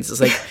 fate points?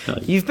 It's like,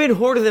 you've been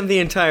hoarding them the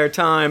entire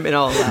time, and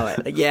I'll allow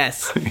it. Like,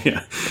 yes.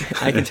 Yeah,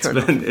 I can turn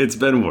them. It's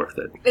been worth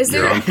it. Is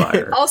You're there on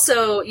fire.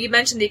 also, you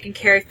mentioned that you can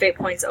carry fate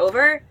points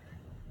over.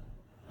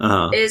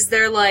 Uh-huh. Is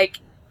it like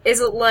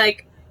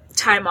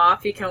time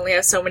off? You can only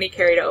have so many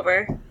carried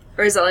over,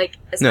 or is it like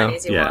as No. many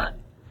as you Yeah.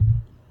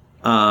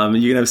 want?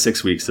 You can have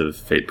 6 weeks of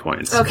fate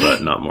points, Okay.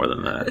 but not more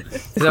than that.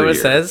 Is that what it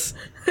says?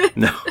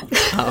 No.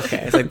 Oh,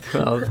 okay. It's like,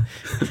 well,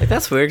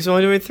 that's weird because we're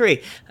only doing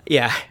 3.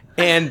 Yeah.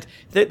 And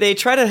they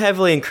try to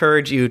heavily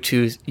encourage you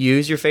to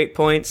use your fate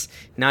points,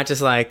 not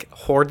just like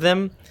hoard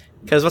them.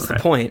 Because what's the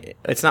Right. point?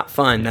 It's not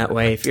fun that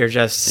way if you're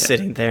just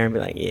sitting there and be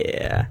like,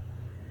 yeah,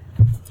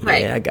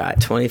 Right. I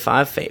got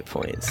 25 fate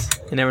points.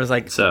 And everyone's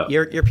like, So-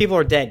 your people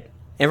are dead.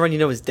 Everyone you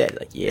know is dead.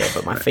 Like, yeah,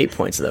 but my fate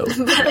points though.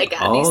 But I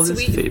got All these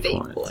these sweet fate fate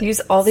points. points. Use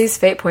all these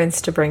fate points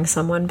to bring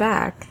someone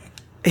back.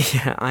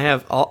 Yeah,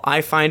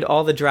 I find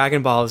all the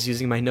Dragon Balls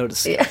using my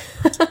notice. Yeah.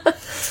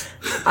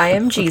 I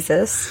am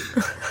Jesus.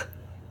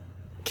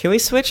 Can we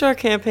switch our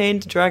campaign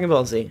to Dragon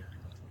Ball Z?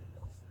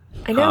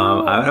 I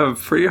know. I would have a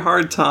pretty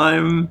hard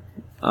time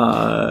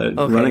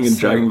running a so-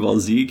 Dragon Ball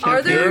Z campaign.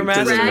 Are there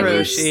Master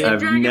dragons Roshi. in I've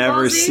Dragon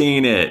never Ball Z?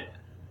 seen it.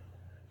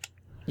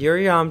 you're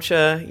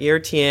Yamcha, you're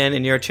Tien,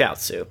 and you're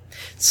Chaozu.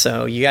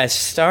 So you guys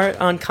start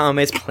on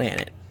Kame's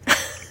planet.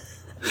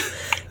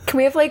 Can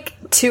we have like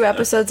 2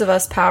 episodes of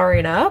us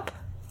powering up?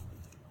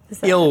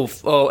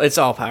 It's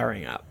all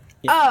powering up.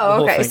 Yeah, the Oh,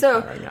 whole okay. thing's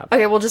So, powering up.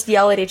 okay, we'll just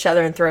yell at each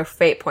other and throw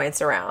fate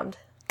points around.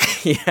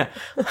 Yeah.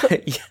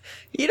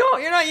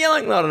 You're not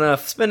yelling loud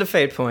enough. Spend a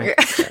fate point.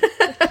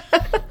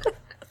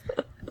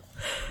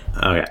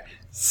 Okay.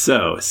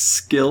 So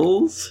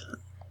skills.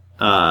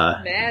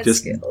 Mad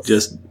skills.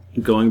 Just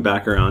going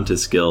back around to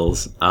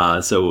skills.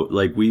 So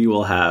like we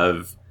will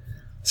have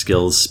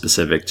skills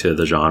specific to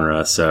the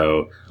genre.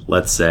 So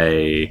let's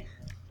say,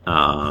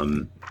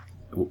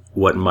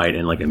 what might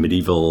in like a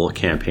medieval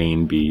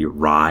campaign be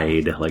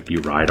ride, like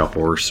you ride a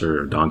horse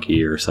or a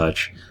donkey or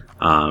such.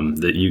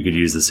 That you could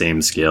use the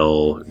same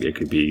skill. It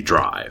could be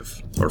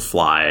drive or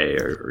fly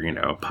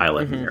or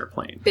pilot an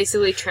airplane.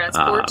 Basically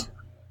transport.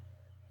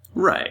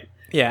 Right.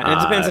 Yeah, and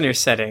it depends on your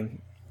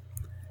setting.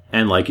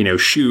 And like,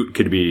 shoot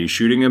could be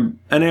shooting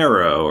an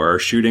arrow or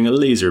shooting a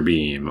laser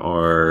beam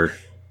or,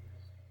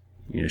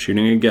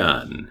 shooting a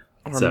gun.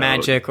 Or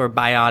magic or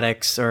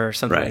biotics or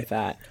something Right. like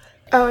that.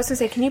 Oh, I was gonna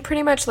say, can you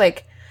pretty much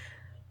like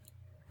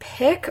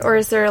pick, or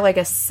is there like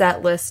a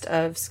set list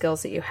of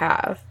skills that you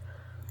have?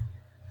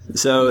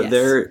 So Yes.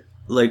 there,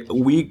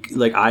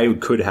 I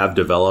could have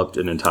developed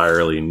an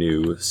entirely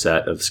new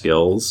set of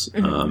skills,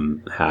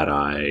 had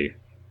I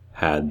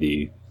had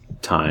the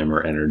time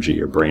or energy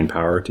or brain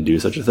power to do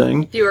such a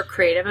thing. If you were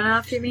creative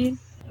enough, you mean?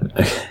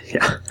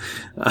 Yeah.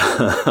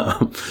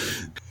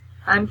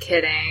 I'm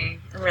kidding.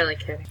 I'm really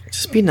kidding.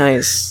 Just be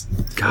nice.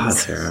 God,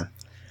 Sarah.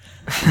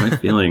 My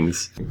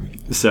feelings.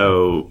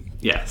 So,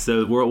 yeah,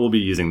 so we'll be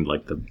using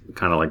like the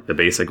kind of like the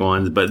basic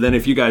ones. But then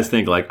if you guys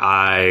think like,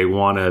 I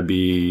want to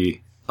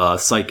be a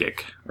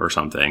psychic or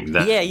something,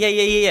 then,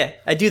 Yeah.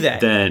 I do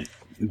that.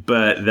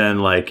 but then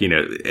like, and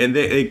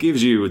it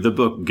gives you, the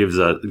book gives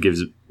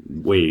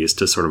ways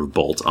to sort of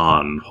bolt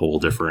on whole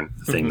different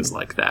things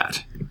like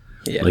that.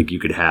 Yeah. Like you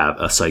could have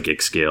a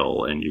psychic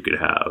skill and you could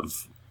have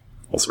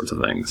all sorts of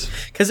things.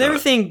 Because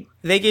everything,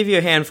 they give you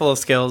a handful of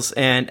skills,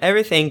 and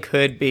everything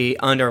could be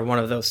under one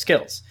of those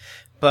skills.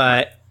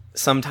 But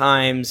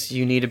sometimes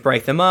you need to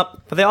break them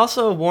up. But they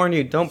also warn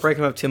you, don't break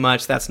them up too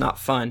much. That's not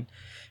fun.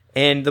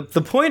 And the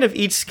point of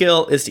each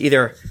skill is to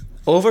either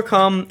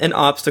overcome an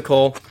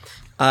obstacle,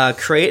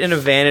 create an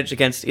advantage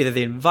against either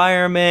the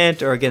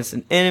environment or against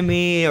an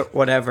enemy or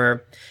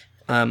whatever,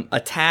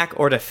 attack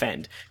or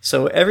defend.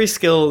 So every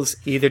skill is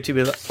either to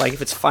be like,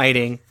 if it's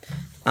fighting,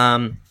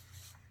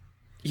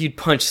 you'd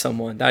punch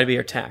someone, that would be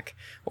your attack.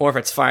 Or if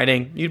it's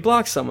fighting, you'd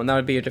block someone, that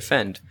would be your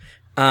defend.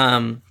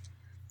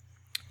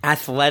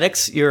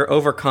 Athletics, your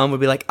overcome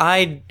would be like,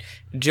 I'd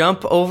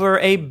jump over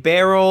a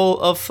barrel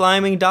of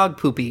flaming dog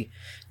poopy.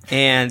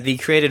 And the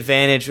create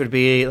advantage would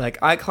be like,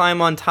 I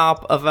climb on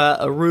top of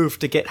a roof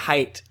to get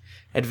height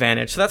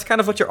advantage. So that's kind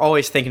of what you're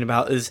always thinking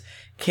about is,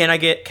 can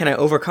I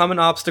overcome an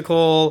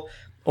obstacle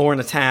or an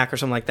attack or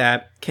something like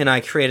that? Can I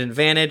create an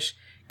advantage?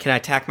 Can I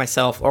attack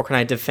myself, or can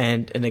I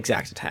defend an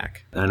exact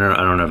attack? I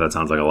don't know if that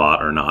sounds like a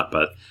lot or not,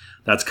 but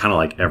that's kind of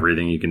like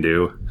everything you can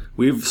do.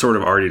 We've sort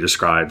of already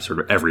described sort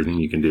of everything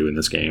you can do in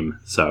this game.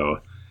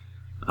 So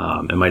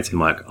it might seem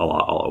like a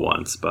lot all at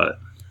once, but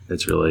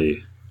it's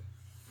really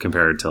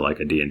compared to like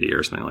a D&D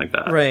or something like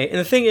that. Right. And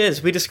the thing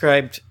is, we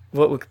described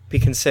what would be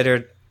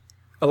considered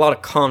a lot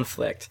of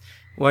conflict,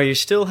 where you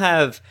still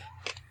have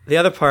the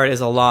other part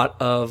is a lot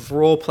of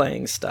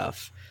role-playing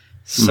stuff.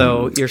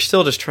 So you're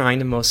still just trying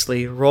to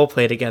mostly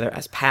role-play together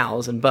as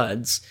pals and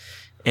buds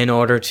in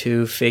order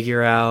to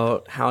figure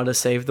out how to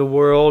save the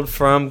world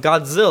from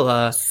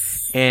Godzilla.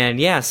 And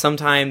yeah,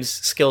 sometimes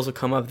skills will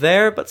come up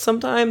there, but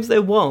sometimes they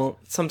won't.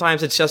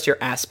 Sometimes it's just your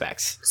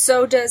aspects.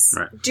 So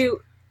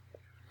do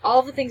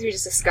all the things we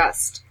just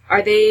discussed,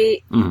 are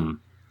they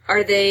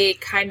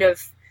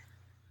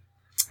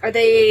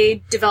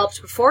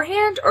developed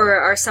beforehand, or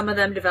are some of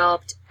them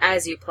developed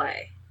as you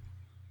play?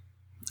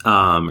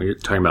 You're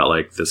talking about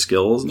like the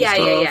skills and stuff?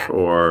 Yeah.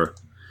 Or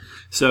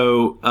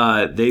so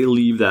they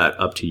leave that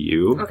up to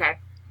you. Okay.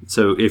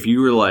 So if you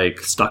were like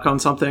stuck on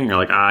something, you're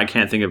like, I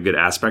can't think of a good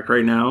aspect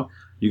right now,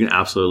 you can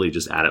absolutely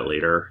just add it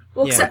later.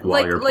 Well, Yeah. except,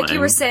 While you're like you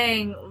playing. were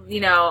saying,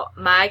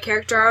 my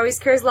character always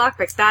carries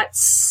lockpicks.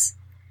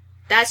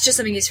 That's just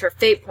something used for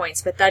fate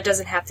points, but that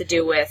doesn't have to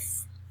do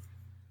with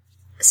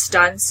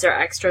stunts or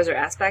extras or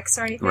aspects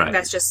or anything. Right.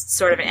 That's just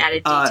sort of an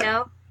added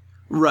detail.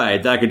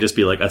 Right, that could just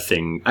be like a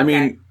thing. I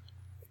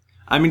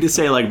mean to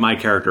say like my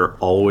character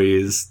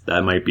always,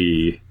 that might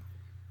be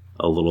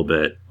a little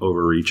bit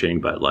overreaching,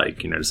 but like,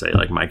 to say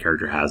like my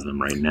character has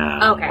them right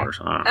now. Okay. Or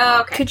something.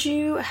 Okay. Could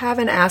you have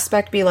an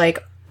aspect be like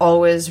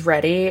always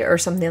ready or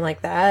something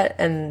like that,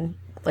 and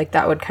like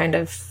that would kind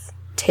of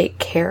take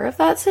care of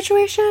that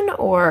situation,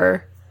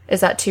 or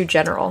is that too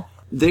general?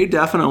 They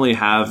definitely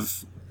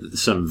have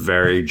some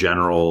very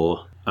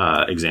general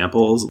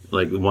examples.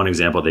 Like one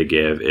example they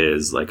give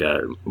is like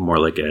more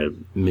like a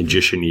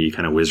magician-y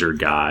kind of wizard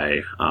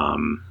guy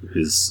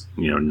who's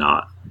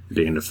not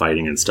big into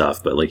fighting and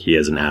stuff, but like he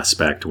has an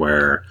aspect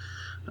where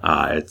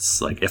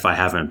It's like, if I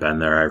haven't been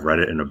there, I've read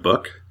it in a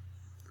book.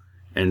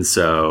 And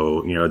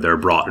so, they're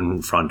brought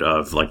in front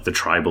of like the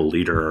tribal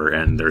leader,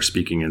 and they're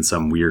speaking in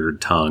some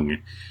weird tongue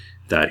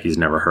that he's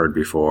never heard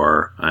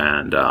before.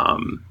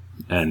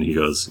 And he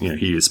goes,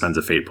 he spends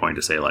a fate point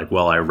to say like,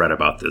 well, I read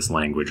about this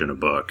language in a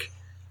book,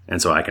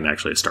 and so I can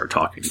actually start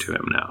talking to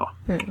him now.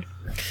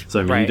 So,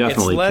 I mean, Right. you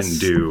definitely can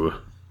do...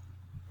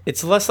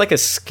 It's less like a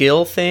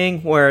skill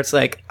thing where it's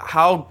like,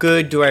 how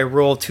good do I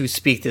roll to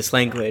speak this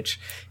language?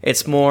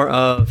 It's more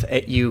of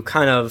you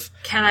kind of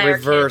Can I or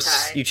can't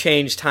reverse, I? you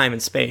change time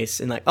and space,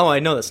 and like, oh, I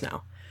know this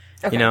now.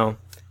 Okay.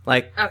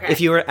 Like Okay.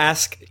 if you were to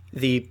ask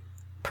the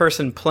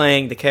person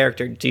playing the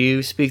character, do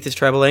you speak this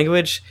tribal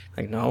language?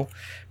 Like, no.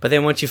 But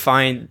then once you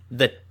find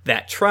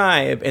that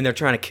tribe and they're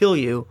trying to kill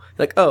you,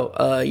 like, yeah,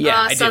 I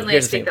do. Suddenly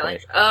Here's I speak the the thing.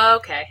 language. Oh,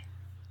 okay.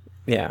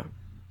 Yeah.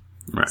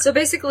 Right. So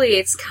basically,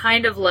 it's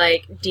kind of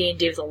like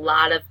D&D with a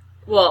lot of,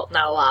 well,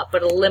 not a lot,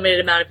 but a limited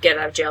amount of get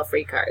out of jail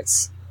free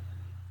cards.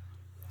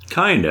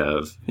 Kind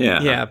of,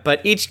 yeah. Yeah,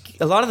 but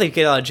a lot of the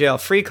get out of jail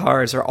free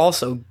cards are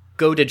also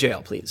go to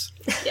jail, please.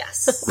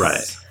 Yes.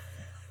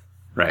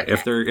 Right.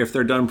 If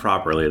they're done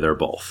properly, they're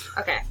both.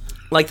 Okay.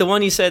 Like the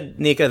one you said,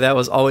 Nika, that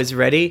was always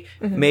ready.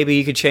 Mm-hmm. Maybe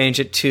you could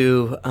change it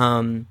to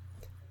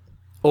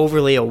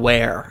overly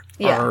aware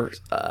Yeah. or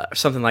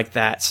something like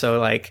that. So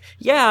like,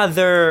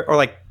 or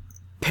like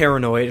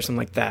paranoid or something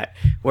like that.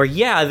 Where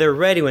they're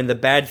ready when the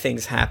bad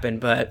things happen,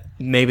 but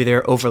maybe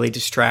they're overly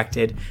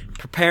distracted,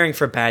 preparing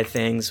for bad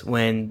things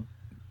when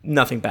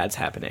nothing bad's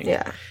happening.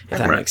 Yeah. If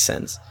that Right. makes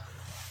sense.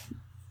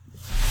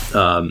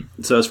 So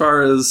as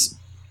far as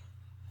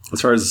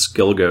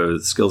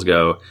skills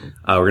go,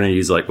 we're going to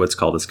use like what's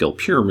called a skill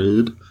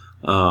pyramid,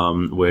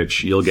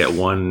 which you'll get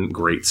one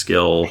great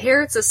skill.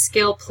 Here it's a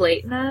skill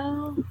plate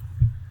now.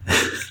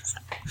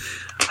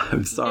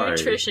 I'm sorry.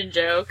 Nutrition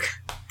joke.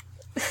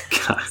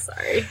 God.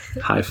 Sorry.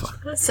 High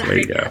five. Sorry, There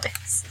you go.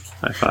 guys.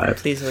 High five.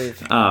 Please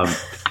leave.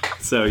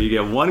 So you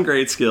get one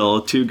great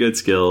skill, 2 good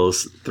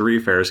skills, 3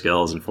 fair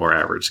skills, and 4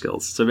 average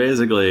skills. So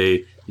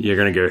basically, you're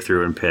going to go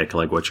through and pick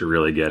like what you're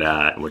really good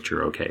at, what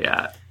you're okay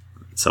at,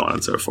 so on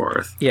and so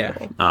forth. Yeah.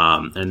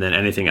 And then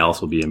anything else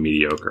will be a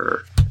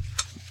mediocre.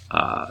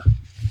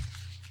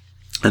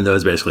 And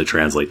those basically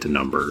translate to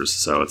numbers.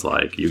 So it's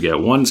like you get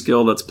 1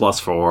 skill that's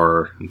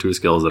 +4 and 2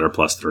 skills that are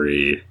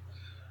 +3.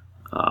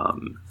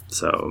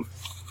 So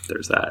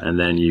there's that. And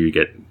then you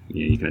get,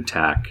 you can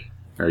attack,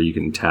 or you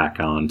can tack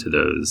on to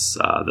those,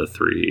 the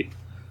 3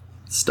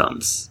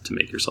 stunts to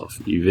make yourself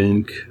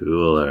even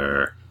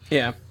cooler.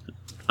 Yeah.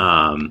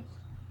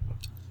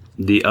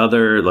 The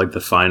other, like the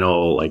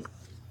final, like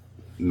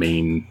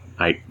main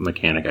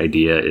mechanic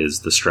idea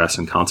is the stress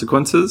and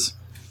consequences.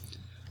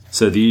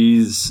 So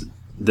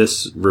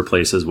this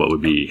replaces what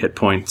would be hit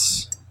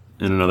points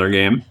in another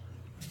game.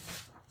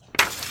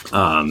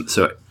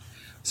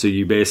 So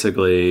you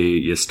basically,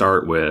 you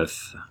start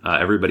with,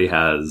 everybody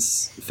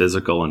has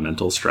physical and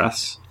mental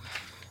stress.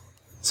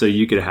 So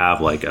you could have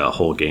like a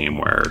whole game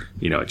where,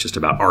 it's just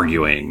about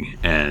arguing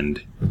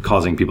and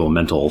causing people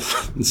mental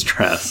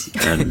stress.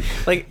 And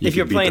Like you if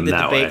you're can beat playing the them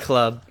that debate way.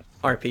 club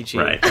RPG,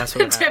 Right. that's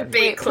what happens.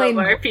 Debate Club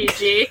plain-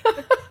 RPG.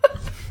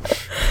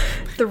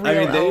 The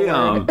real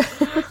L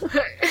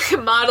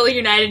word. Model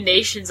United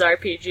Nations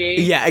RPG.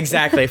 Yeah,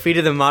 exactly. If we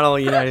did the Model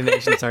United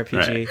Nations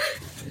RPG. Right.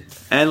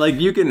 And like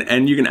you can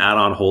add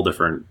on whole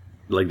different,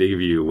 like they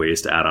give you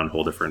ways to add on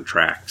whole different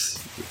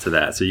tracks to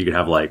that. So you could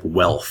have like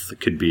wealth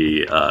could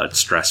be a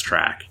stress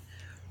track.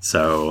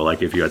 So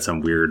like if you had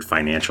some weird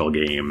financial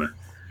game,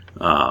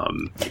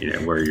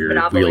 where you're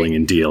Monopoly. wheeling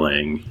and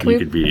dealing, we you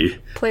could be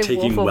play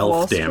taking Wolf of Wall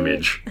wealth Street?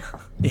 damage.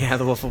 Yeah,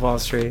 the Wolf of Wall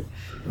Street.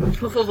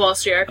 Wolf of Wall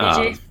Street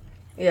RPG.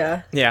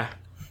 Yeah. Yeah.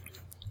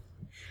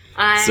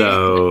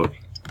 So,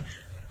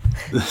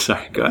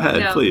 sorry, go ahead,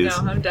 no, please.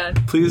 No, I'm done.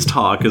 Please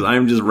talk, because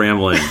I'm just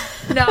rambling.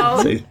 No.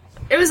 Say-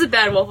 It was a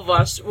bad Wolf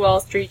of Wall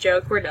Street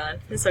joke. We're done.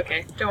 It's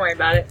okay. Don't worry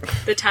about it.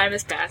 The time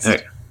has passed.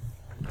 Okay.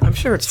 I'm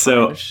sure it's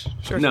So, fine.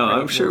 Sure it's no, great.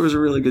 I'm sure it was a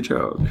really good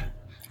joke.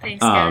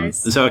 Thanks,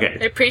 guys. So, I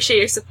okay. appreciate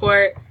your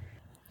support.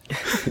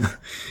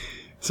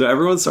 So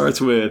everyone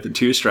starts with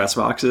 2 stress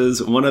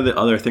boxes. One of the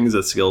other things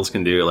that skills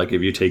can do, like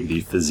if you take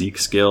the physique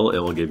skill, it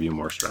will give you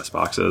more stress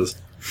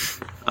boxes.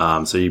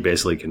 So you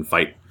basically can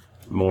fight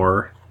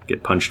more,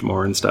 get punched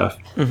more and stuff.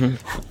 Mm-hmm.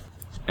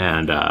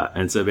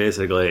 And so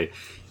basically,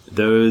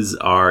 those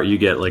are, you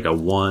get like a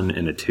 1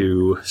 and a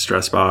 2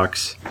 stress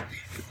box.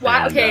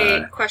 Why? And,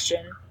 Okay,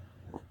 question.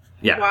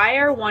 Yeah. Why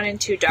are 1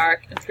 and 2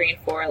 dark and 3 and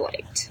 4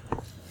 light?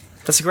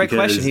 That's a great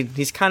Because question.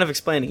 He's kind of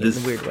explaining it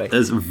in a weird way.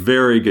 That's a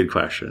very good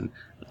question.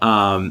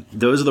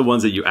 Those are the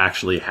ones that you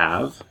actually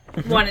have.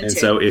 1 and 2. And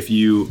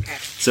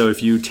so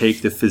if you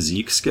take the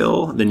physique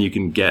skill, then you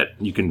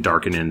can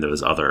darken in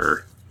those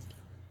other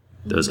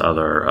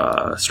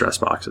stress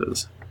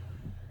boxes.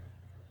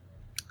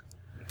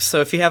 So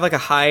if you have like a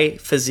high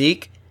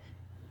physique,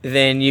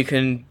 then you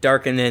can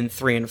darken in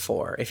 3 and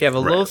 4. If you have a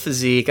low Right.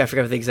 physique, I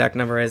forget what the exact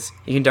number is,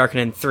 you can darken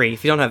in 3.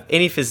 If you don't have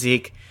any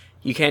physique,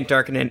 you can't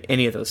darken in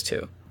any of those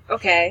 2.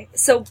 Okay,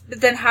 so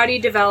then how do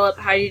you develop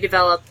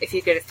if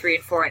you get a 3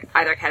 and 4 in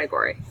either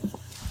category?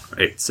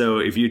 Right. So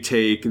if you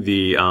take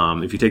the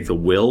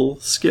will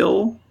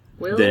skill,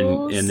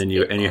 then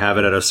you have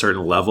it at a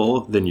certain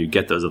level, then you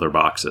get those other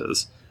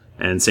boxes.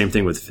 And same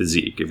thing with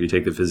physique. If you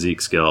take the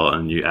physique skill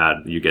and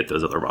you get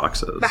those other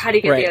boxes. But how do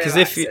you get Right, the 'cause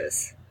other if you-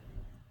 boxes?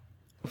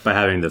 By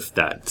having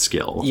that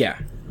skill. Yeah.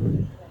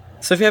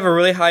 So if you have a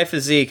really high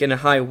physique and a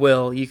high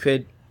will, you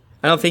could...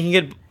 I don't think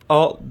you get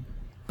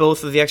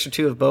both of the extra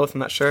 2 of both, I'm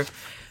not sure.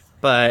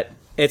 But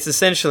it's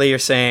essentially you're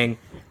saying,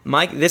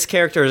 this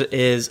character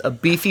is a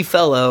beefy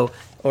fellow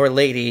or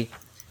lady,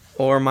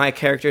 or my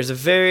character is a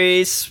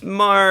very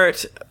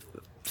smart,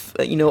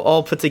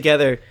 all put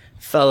together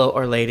fellow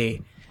or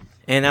lady.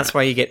 And that's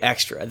why you get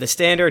extra. The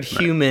standard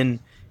human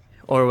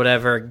or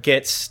whatever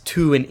gets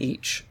 2 in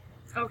each.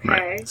 Okay.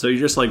 Right. So you're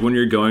just like when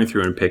you're going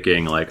through and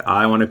picking, like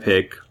I want to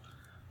pick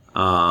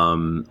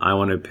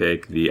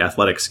the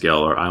athletic skill,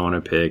 or I want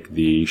to pick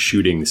the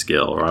shooting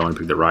skill, or I want to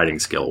pick the riding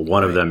skill.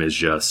 One of them is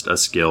just a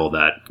skill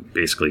that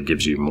basically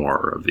gives you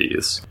more of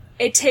these.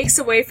 It takes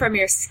away from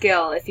your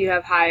skill if you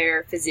have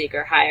higher physique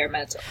or higher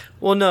mental.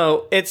 Well,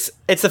 no, it's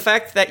the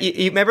fact that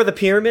you remember the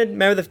pyramid?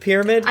 Remember the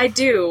pyramid? I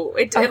do.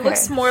 It Okay.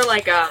 looks more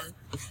like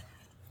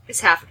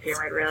it's half a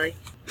pyramid, really.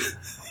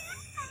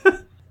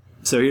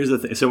 So here's the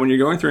thing. So when you're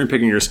going through and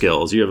picking your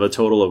skills, you have a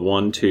total of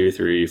 1, 2,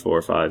 3,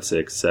 4, 5,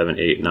 6, 7,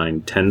 8,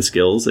 9, 10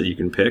 skills that you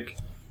can pick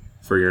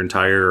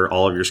for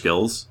all of your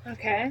skills,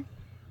 Okay.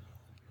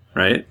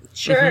 right?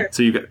 Sure.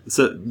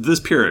 So this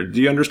pyramid.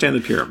 Do you understand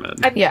the pyramid?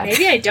 Yeah.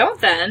 Maybe I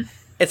don't then.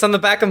 It's on the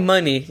back of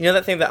money. You know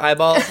that thing, the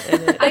eyeball?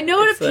 In it? I know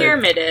what It's a like-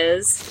 pyramid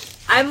is.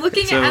 I'm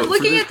looking So at for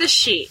this- at the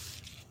sheet.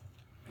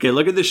 Okay,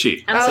 look at the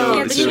sheet. I'm so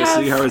looking at the sheet.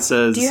 see how it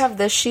says. Do you have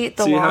this sheet,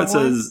 the see long how it one?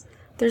 says.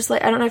 There's I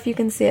don't know if you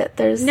can see it.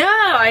 There's No,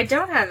 I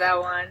don't have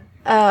that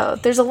one.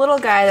 there's a little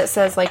guy that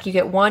says you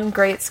get 1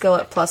 great skill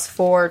at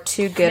 +4,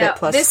 2 good at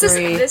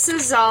 +3. This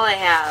is all I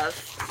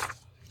have.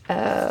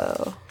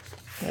 Oh.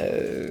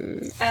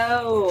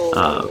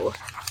 Oh.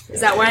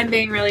 Is that why I'm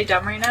being really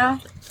dumb right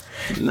now?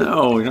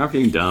 No, you're not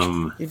being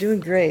dumb. You're doing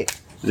great.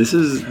 This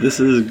is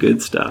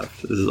good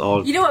stuff. This is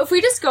all. You know what? If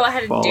we just go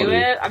ahead and do Quality.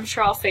 it, I'm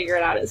sure I'll figure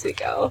it out as we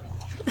go.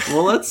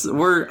 Well, I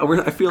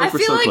feel like we're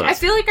so close. I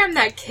feel like I'm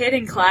that kid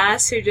in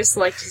class who just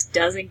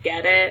doesn't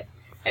get it,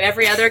 and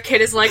every other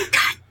kid is like,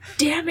 God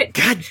damn it,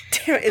 God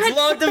damn it, it's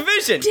long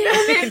division!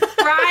 damn it,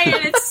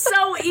 Brian, it's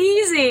so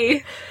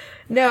easy.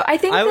 No, I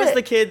think I was that-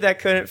 the kid that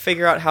couldn't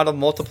figure out how to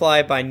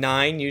multiply by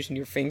 9 using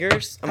your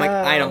fingers. I'm like,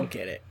 I don't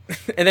get it.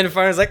 And then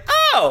finally I was like,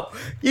 oh,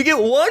 you get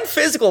 1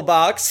 physical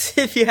box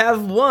if you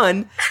have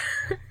 1.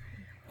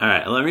 All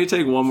right, let me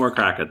take one more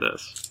crack at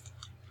this.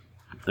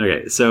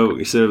 Okay, so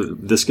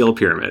the skill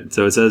pyramid.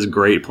 So it says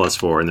great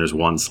 +4, and there's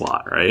 1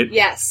 slot, right?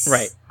 Yes.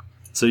 Right.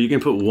 So you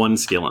can put 1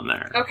 skill in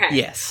there. Okay.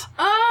 Yes.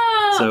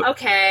 Oh, So-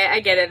 okay, I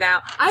get it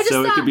now. I just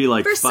So it thought, could be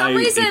like for some fight, it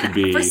reason, could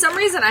be- for some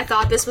reason, I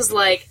thought this was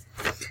like.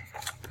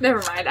 Never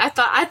mind. I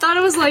thought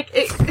it was like.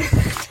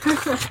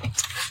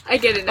 I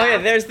get it now. Oh yeah,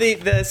 there's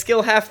the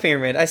skill half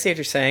pyramid. I see what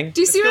you're saying.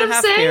 Do you The see skill what I'm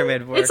half saying?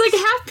 pyramid works. It's like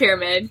a half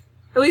pyramid.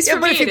 At least yeah, for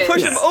but me, if you it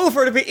push is. them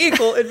over to be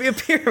equal, it'd be a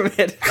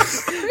pyramid.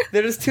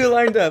 They're just 2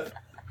 lined up.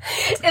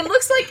 It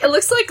looks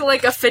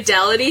like a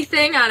fidelity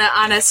thing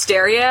on a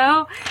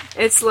stereo.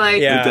 It's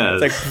like Yeah, It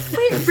does. it's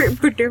like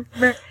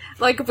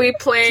like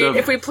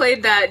if we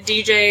played that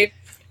DJ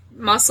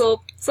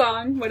Muscle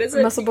song. What is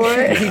it? Muscle boy.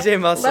 DJ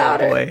Muscle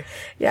Louder. Boy.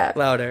 Yeah.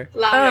 Louder.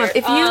 Louder.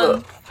 If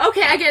you-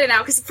 okay, I get it now.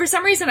 Because for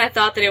some reason I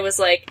thought that it was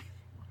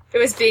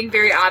being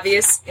very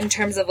obvious in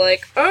terms of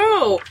like,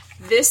 oh,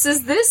 this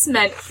is this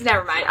meant.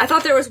 Never mind. I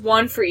thought there was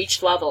 1 for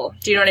each level.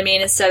 Do you know what I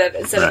mean? Instead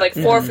of like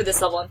 4 for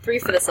this level and 3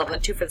 for this level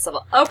and 2 for this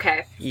level.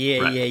 Okay. Yeah,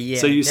 Right. yeah, yeah.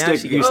 So you Now stick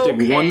she you gets- stick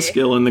Okay. 1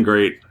 skill in the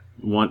great,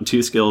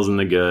 2 skills in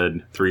the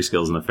good, 3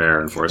 skills in the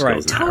fair, and 4 skills Right.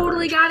 in the Totally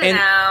average. got it And-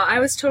 now. I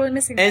was totally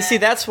missing that. And see,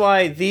 that's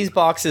why these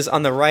boxes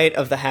on the right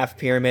of the half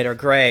pyramid are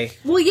gray.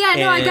 Well, yeah,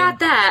 no, I And- got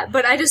that,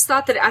 but I just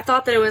thought that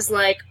it was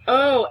like,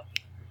 oh,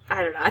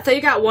 I don't know. I thought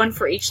you got 1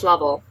 for each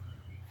level.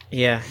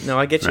 Yeah, no,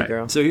 I get you, Right.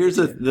 girl. So here's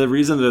the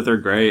reason that they're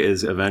gray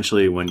is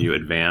eventually when you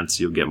advance,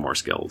 you'll get more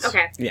skills.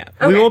 Okay. Yeah,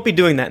 Okay. we won't be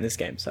doing that in this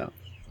game, so.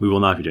 We will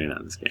not be doing that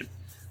in this game.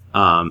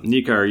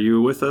 Nika, are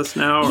you with us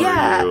now? Or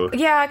Yeah, Are you...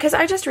 yeah, because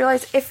I just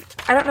realized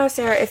I don't know,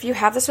 Sarah, if you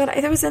have this one,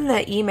 it was in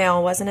the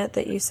email, wasn't it,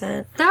 that you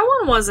sent? That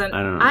one wasn't.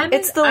 I don't know.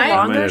 It's the I might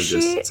longer have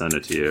sheet. just sent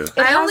it to you. It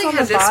I has only on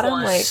have the this bottom,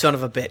 one. like, Son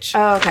of a bitch.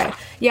 oh, okay.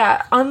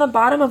 Yeah, on the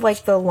bottom of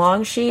the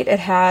long sheet, it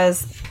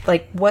has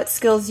what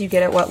skills you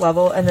get at what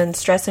level, and then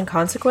stress and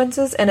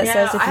consequences, and it Yeah,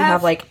 says if I you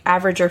have- have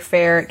average or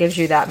fair, it gives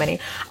you that many.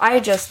 I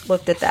just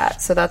looked at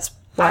that, so that's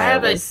why I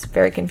have was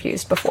very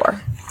confused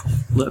before.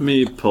 Let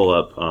me pull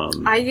up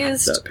I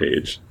used that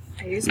page.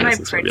 my Yes, this will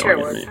be printer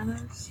all work you on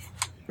this.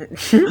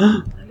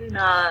 I did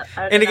not.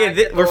 And again,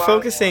 we're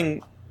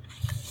focusing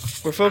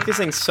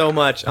so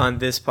much on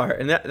this part,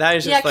 and that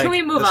is Yeah, just can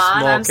we move the on?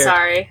 small I'm character-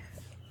 sorry.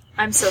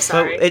 I'm so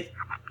sorry. But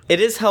it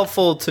is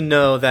helpful to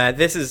know that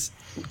this is,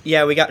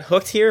 yeah, we got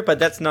hooked here, but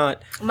that's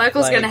not.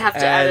 Michael's gonna have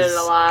to edit it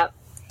a lot.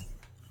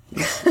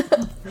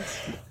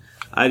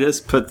 I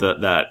just put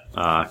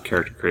that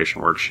character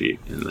creation worksheet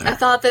in there. I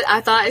thought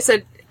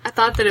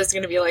that it was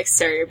going to be like,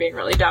 Sarah, you're being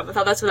really dumb. I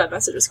thought that's what that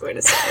message was going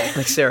to say.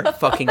 Like, Sarah,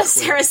 fucking quit.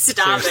 Sarah,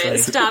 stop Seriously.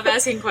 it. Stop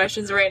asking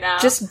questions right now.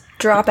 Just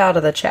drop out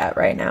of the chat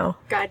right now.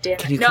 God damn it.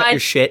 Can you cut your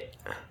shit?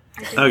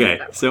 Okay,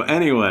 so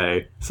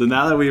anyway, so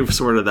now that we've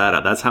sorted that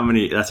out, that's how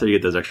you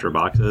get those extra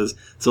boxes.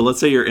 So let's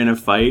say you're in a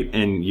fight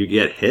and you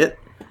get hit,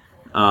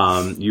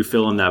 you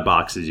fill in that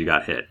box as you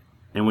got hit.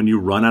 And when you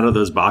run out of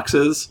those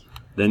boxes,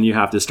 then you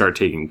have to start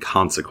taking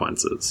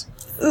consequences.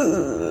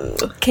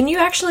 Can you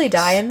actually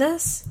die in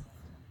this?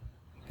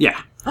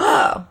 Yeah.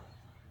 Oh.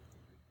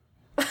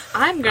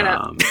 I'm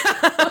gonna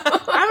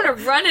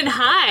run and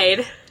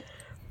hide.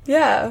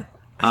 Yeah.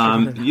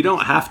 You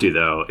don't have to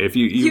though. If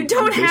You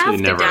don't basically have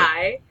to never,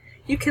 die.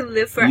 You can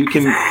live forever.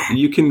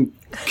 You can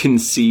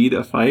concede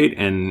a fight,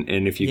 and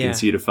if you Yeah.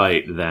 concede a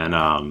fight,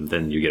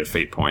 then you get a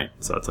fate point.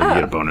 So it's like you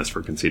get a bonus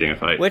for conceding a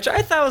fight. Which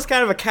I thought was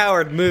kind of a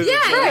coward move. Yeah,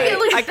 you get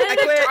like I a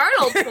Benedict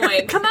Arnold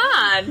point. Come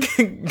on.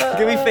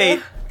 Give me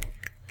fate.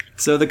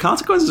 So the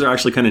consequences are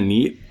actually kind of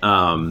neat.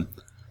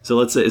 So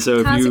let's say, so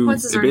if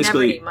Consequences you are never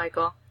basically, neat,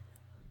 Michael.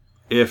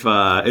 if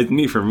it's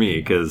neat for me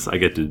because I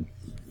get to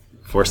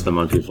force them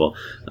on people.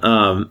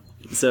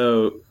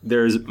 So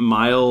there's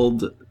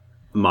mild,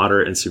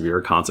 moderate, and severe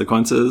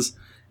consequences.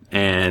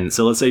 And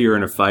so let's say you're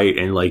in a fight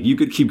and like you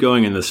could keep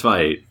going in this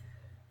fight,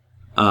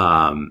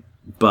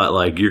 but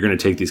like you're going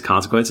to take these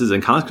consequences,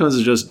 and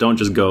consequences don't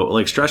just go,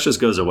 like stress just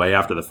goes away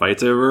after the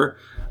fight's over.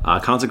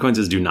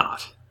 Consequences do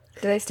not.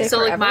 Do they stay So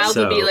forever? like mild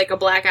would be So- like a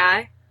black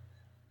eye.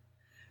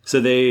 So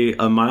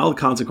a mild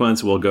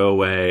consequence will go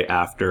away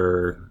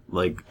after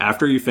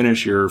you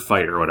finish your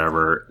fight or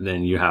whatever.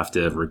 Then you have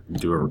to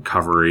do a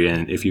recovery,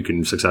 and if you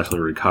can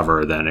successfully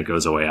recover, then it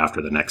goes away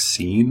after the next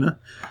scene.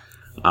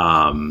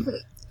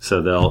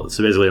 So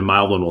basically a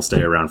mild one will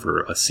stay around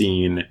for a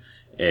scene.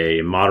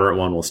 A moderate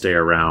one will stay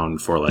around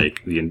for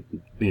like the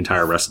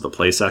entire rest of the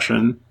play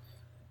session,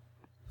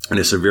 and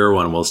a severe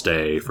one will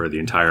stay for the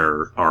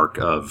entire arc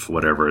of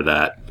whatever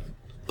that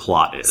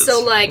plot is.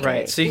 So like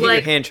Right, so you get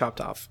your hand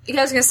chopped off.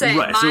 I was gonna say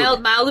Right, so-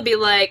 mild would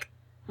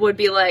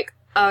be like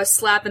a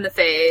slap in the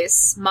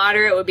face.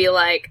 Moderate would be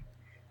like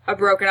a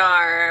broken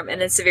arm,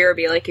 and then severe would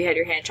be like you had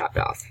your hand chopped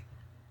off.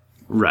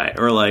 Right,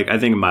 or like I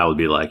think mild would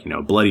be like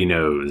bloody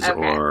nose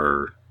Okay.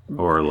 or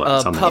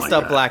like something Puffed like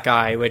up that. black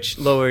eye, which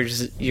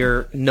lowers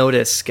your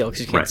notice skill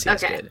because you can't Right. see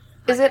as Okay. good.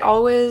 Is it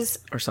always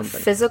Or something.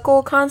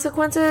 physical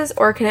consequences,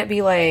 or can it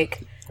be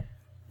like...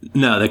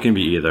 No, that can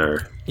be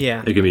either.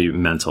 Yeah. It can be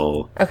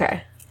mental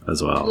Okay.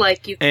 as well.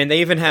 Like you. And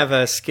they even have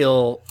a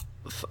skill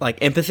like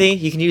empathy.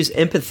 You can use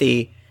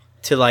empathy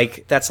to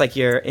like, that's like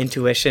your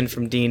intuition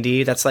from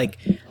D&D. That's like,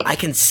 I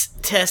can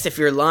test if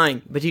you're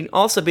lying. But you can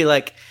also be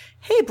like,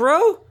 hey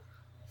bro,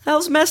 that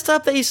was messed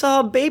up that you saw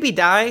a baby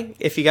die.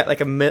 If you got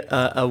like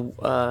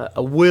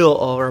a will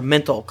or a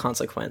mental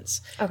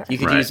consequence. Okay. You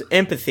could Right. use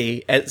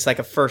empathy as like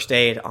a first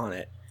aid on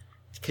it.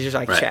 Because you're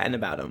like Right. chatting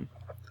about them.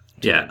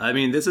 Yeah, I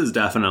mean, this is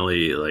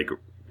definitely like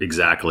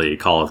exactly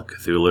Call of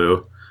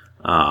Cthulhu.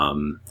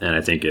 And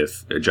I think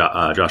if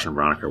Josh and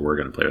Veronica were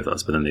going to play with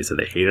us, but then they said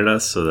they hated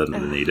us, so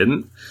then they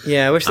didn't.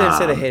 Yeah, I wish they'd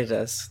say they hated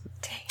us.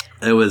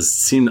 It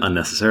seemed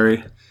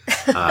unnecessary.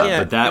 Yeah,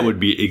 but that would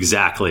be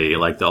exactly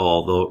like the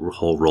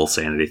whole roll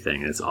sanity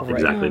thing. It's all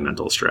exactly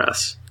mental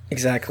stress.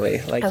 Exactly.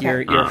 Like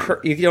Okay. you're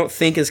hurt, you don't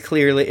think as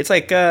clearly. It's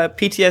like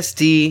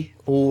PTSD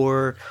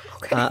or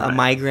a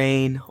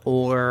migraine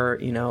or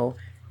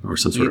Or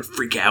some sort of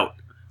freak out.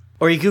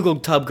 or you Google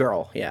tub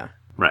girl. Yeah.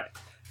 Right.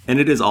 And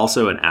it is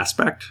also an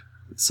aspect.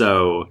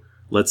 So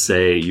let's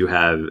say you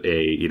have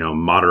a,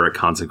 moderate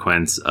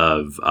consequence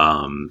of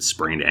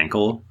sprained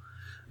ankle,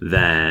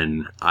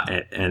 then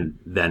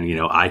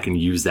I can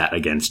use that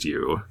against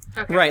you.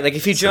 Right. Like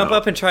if you jump So-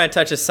 up and try to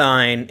touch a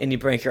sign and you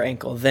break your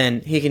ankle,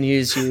 then he can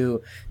use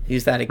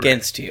that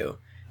against you.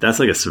 That's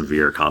like a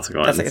severe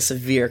consequence. That's like a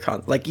severe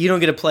like you don't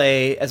get to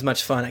play as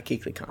much fun at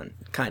KeeklyCon,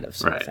 kind of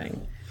sort of Right.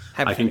 thing.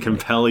 I can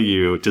compel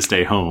you to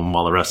stay home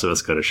while the rest of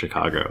us go to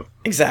Chicago.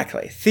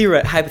 Exactly.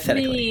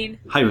 Hypothetically. Mean.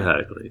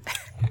 Hypothetically.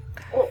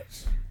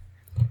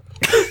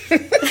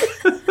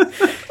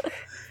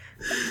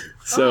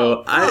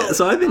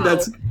 I think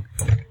that's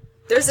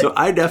There's so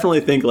I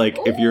definitely think like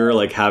if you're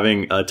like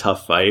having a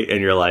tough fight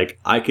and you're like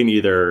I can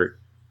either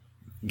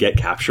get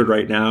captured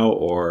right now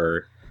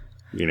or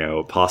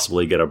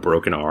possibly get a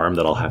broken arm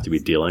that I'll have to be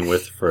dealing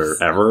with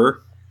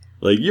forever.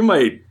 Like you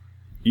might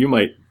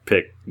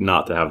pick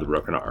not to have the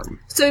broken arm.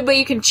 but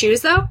you can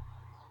choose though.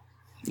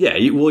 Yeah,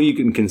 you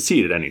can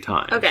concede at any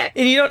time. Okay.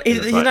 And he's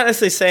fight. not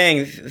necessarily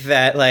saying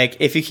that, like,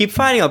 if you keep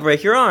fighting, I'll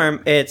break your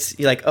arm. You're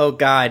like, oh,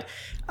 God.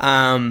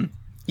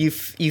 You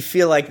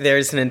feel like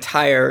there's an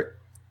entire...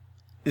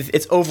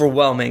 It's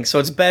overwhelming, so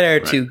it's better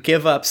to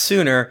give up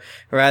sooner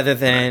rather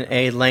than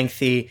a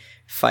lengthy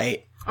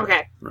fight.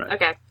 Okay. Right.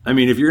 Okay. I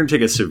mean, if you're going to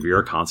take a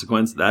severe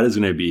consequence, that is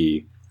going to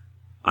be...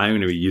 I'm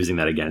going to be using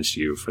that against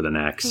you for the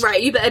next...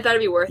 Right. It better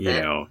be worth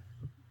it.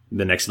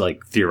 The next,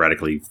 like,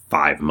 theoretically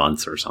 5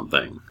 months or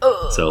something.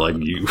 So, like, I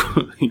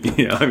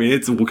mean,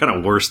 it's kind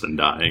of worse than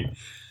dying.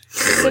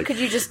 So could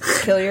you just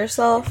kill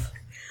yourself?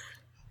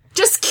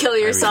 Just kill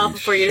yourself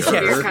before you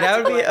discover your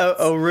That would be consequence.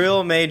 a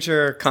real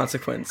major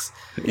consequence.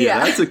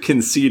 Yeah. That's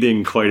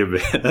conceding quite a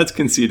bit. That's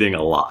conceding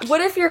a lot. What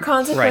if your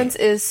consequence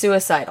is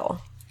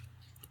suicidal?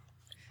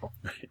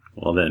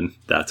 Well, then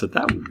that's what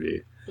that would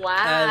be. Wow.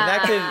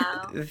 That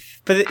could,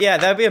 but yeah,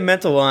 that'd be a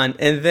mental one,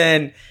 and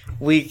then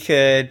we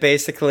could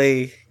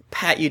basically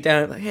pat you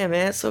down, like, "Hey,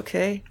 man, it's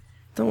okay.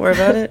 Don't worry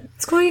about it."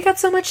 It's cool. You got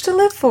so much to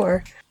live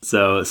for.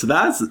 So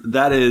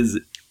that is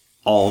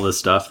all the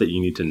stuff that you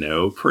need to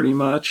know, pretty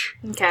much.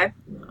 Okay.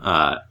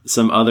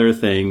 Some other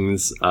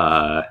things,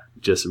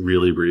 just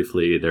really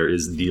briefly, there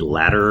is the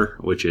ladder,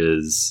 which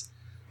is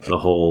the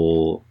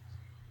whole,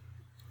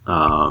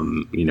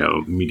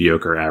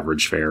 mediocre,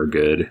 average, fair,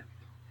 good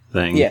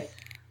thing. Yeah.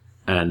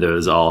 And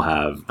those all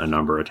have a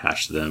number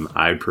attached to them.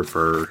 I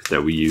prefer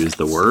that we use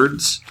the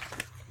words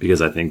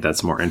because I think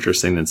that's more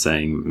interesting than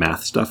saying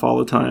math stuff all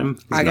the time.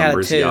 I got a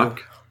Numbers, 2. yuck.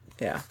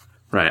 Yeah.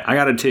 Right, I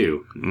got a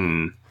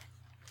 2.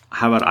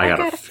 How about I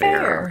got a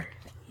fair?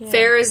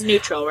 Fair is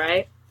neutral,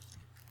 right?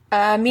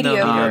 Mediocre.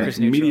 mediocre's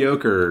neutral.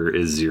 Mediocre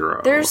is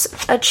 0. There's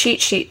a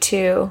cheat sheet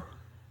too.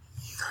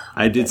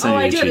 I did send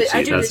I you a do cheat the-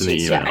 I sheet. do the That's in the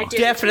cheat sheet. email. I do.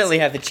 Definitely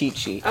have the cheat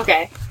sheet.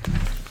 Okay.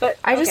 But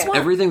I just okay. want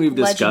Everything we've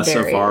discussed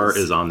so far legendaries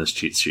is on this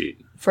cheat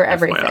sheet. for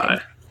everything.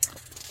 FYI.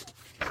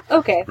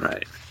 Okay.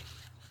 Right.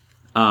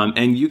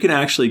 And you can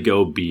actually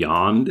go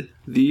beyond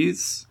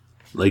these.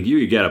 Like, you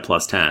could get a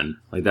plus 10.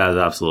 Like, that is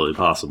absolutely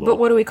possible. But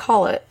what do we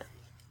call it?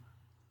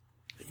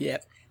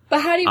 Yep.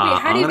 But how do you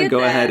I'm get going to go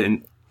that? ahead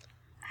and...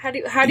 How do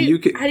you You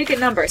could- get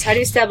numbers? How do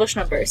you establish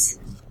numbers?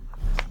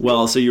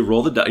 Well, so you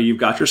roll the die. You've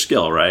got your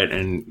skill, right?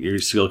 And your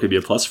skill could be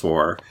a plus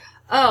 4.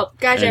 Oh,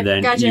 gotcha. And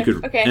then gotcha. you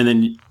could... Okay. And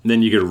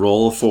then you could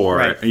roll 4.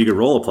 Right. You could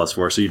roll a plus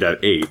 4, so you'd have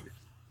 8.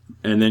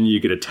 And then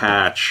you could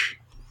attach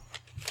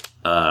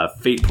a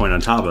fate point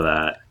on top of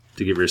that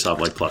to give yourself,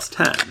 like, plus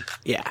 10.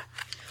 Yeah.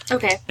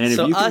 Okay. And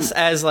So if you can, us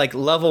as like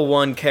level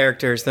 1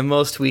 characters, the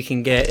most we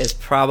can get is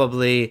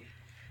probably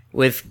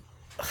with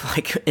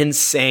like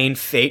insane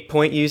fate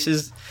point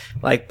uses,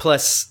 like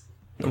plus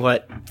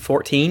what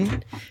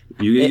 14.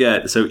 you could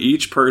get... So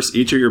each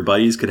of your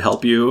buddies could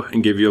help you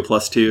and give you a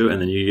plus 2, and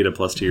then you get a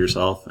plus 2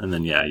 yourself, and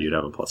then, yeah, you'd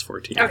have a plus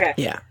 14. Okay.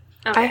 Yeah.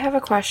 I have a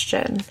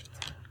question.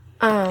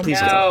 Please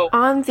go. No.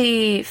 On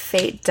the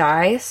fate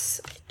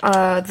dice,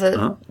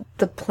 the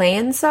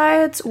plan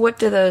sides, what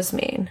do those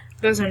mean?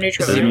 Those are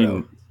neutral. So, I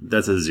mean,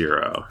 that's a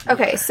 0.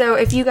 Okay, so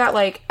if you got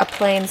like a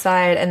plain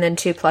side and then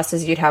 2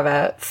 pluses, you'd have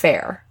a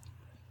fair.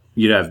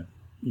 You'd have...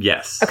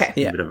 Yes. Okay.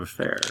 You Yeah. would have a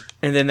fair.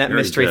 And then that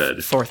Very mystery good.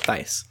 4th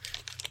dice.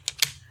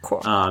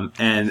 Cool.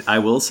 And I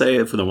will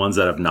say, for the ones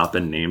that have not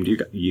been named,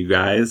 you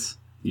guys,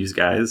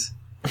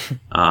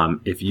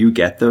 if you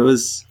get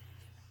those,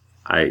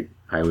 I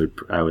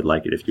would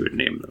like it if you would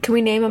name them. Can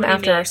we name them do you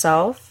after mean?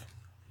 ourselves?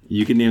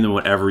 You can name them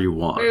whatever you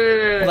want.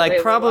 Like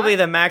Wait, probably what?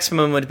 the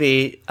maximum would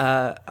be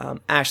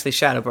Ashley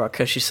Shadowbrook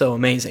because she's so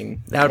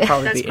amazing. That would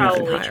probably That's be anything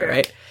probably higher, true.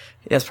 right?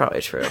 That's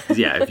probably true.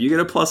 Yeah, if you get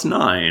a plus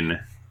 9,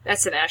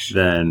 That's an Ash.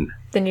 then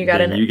Then you got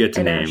then an you get to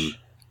an name ash.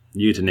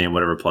 you get to name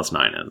whatever plus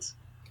 9 is.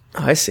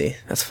 Oh, I see.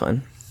 That's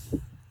fun.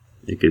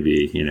 It could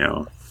be,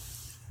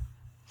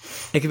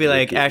 It could be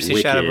like Ashley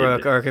Wicked.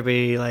 Shadowbrook, or it could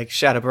be like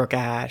Shadowbrook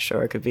Ash,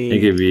 or it could be.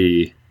 it could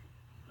be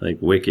like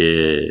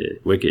wicked.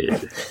 Wicked.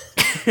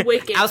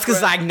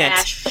 Ausgezeichnet.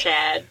 Ash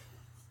Shad.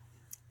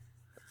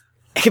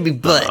 It could be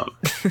Butt. Um,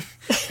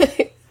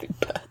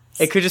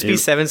 It could just be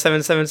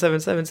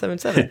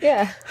 777777.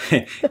 Yeah.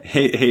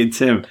 hey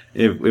Tim,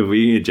 if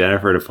we get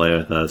Jennifer to play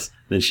with us,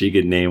 then she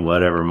could name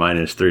whatever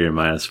 -3 and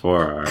 -4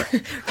 are.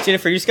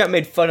 Jennifer, you just got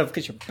made fun of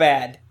because you're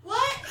bad.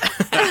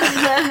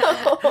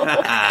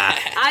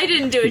 I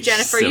didn't do it,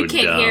 Jennifer. So you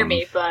can't hear dumb.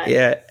 me, but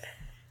Yeah.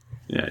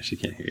 Yeah, she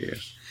can't hear you.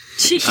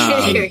 she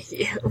can't hear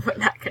you. We're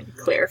not going to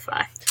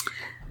clarify.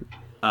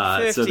 So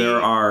 50.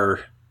 there are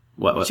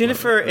what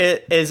Jennifer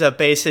is a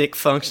basic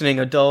functioning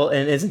adult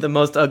and isn't the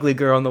most ugly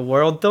girl in the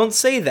world. Don't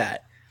say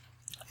that.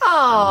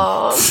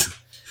 Oh.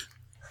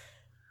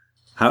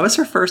 How was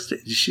her first?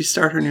 Did she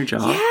start her new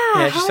job?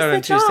 Yeah, she started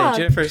on Tuesday.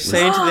 Jennifer,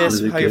 say into Was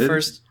this it how your good?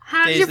 first.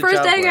 How did days your of first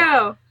job day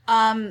were.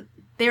 go?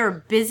 They were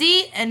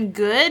busy and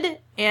good,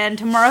 and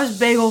tomorrow's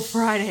Bagel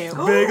Friday.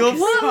 Bagel.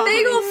 What,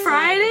 Bagel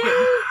Friday?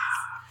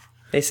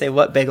 They say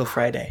what Bagel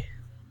Friday.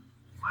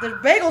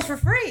 There's bagels for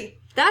free.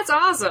 That's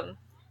awesome.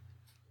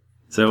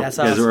 So That's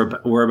guys, awesome.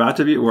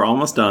 we're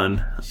almost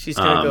done. She's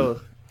gonna go.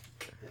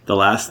 The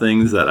last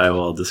things that I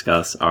will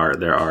discuss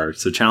are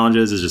so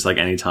challenges is just like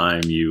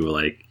anytime you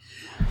like.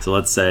 So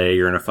let's say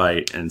you're in a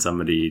fight and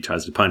somebody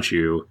tries to punch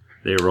you.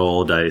 They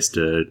roll dice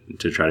to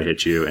try to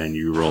hit you, and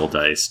you roll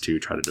dice to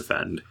try to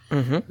defend.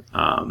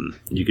 Mm-hmm.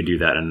 You could do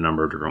that in a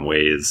number of different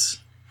ways,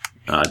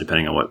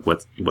 depending on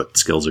what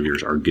skills of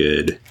yours are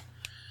good.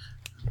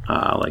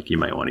 Like you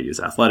might want to use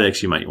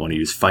athletics, you might want to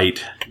use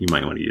fight, you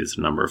might want to use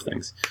a number of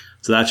things.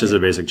 So that's just a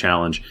basic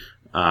challenge.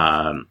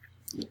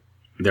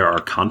 There are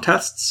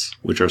contests,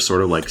 which are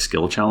sort of like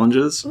skill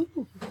challenges.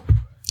 Ooh.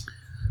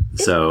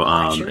 So,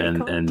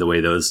 and the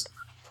way those,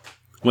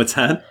 what's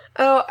that?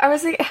 Oh, I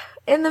was like,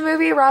 in the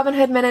movie Robin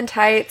Hood Men in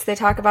Tights, they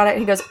talk about it, and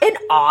he goes, an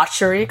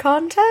archery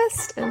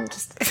contest? And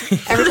just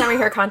every time we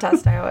hear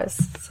contest, I always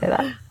say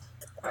that.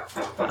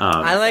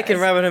 I like in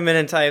Robin Hood Men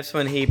in Tights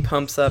when he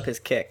pumps up his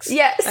kicks.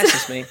 Yes. That's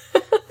just me.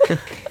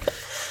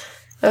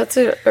 That's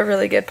a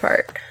really good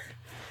part.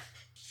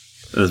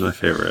 That was my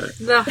favorite.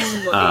 The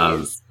home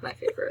movie is my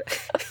favorite.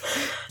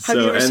 Have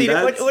you ever seen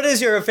it? What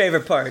is your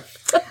favorite part?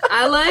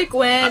 I like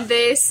when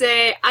they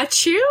say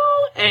achoo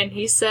and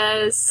he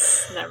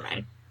says, never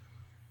mind.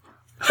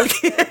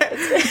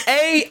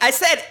 I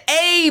said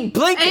A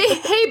Blinken.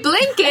 Hey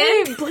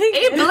Blinken.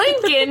 Hey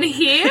Blinken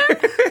here.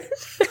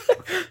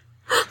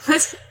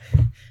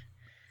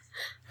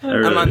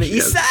 I'm on the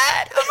east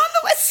side. I'm on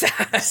the west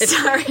side.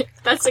 Sorry,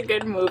 that's a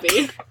good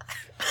movie.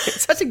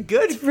 It's such a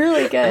good,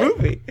 really good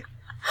movie.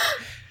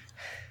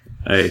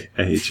 I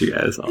hate you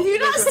guys all. Have you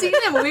not seen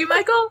that movie,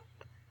 Michael?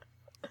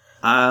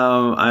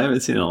 I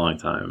haven't seen it in a long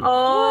time.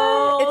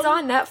 Oh, it's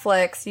on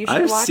Netflix. You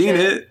should watch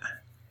it.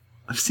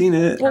 I've seen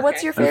it. Well,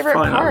 what's your favorite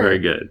probably part? Not very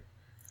good.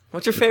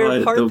 What's your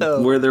favorite part,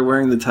 though? Where they're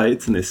wearing the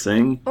tights and they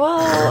sing.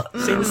 Well,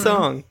 sing the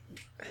song.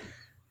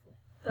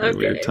 Okay.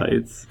 Weird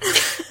tights.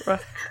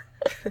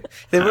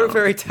 They were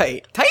very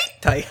tight.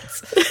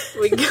 Tights.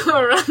 We go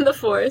around the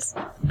forest.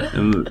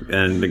 And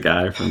the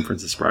guy from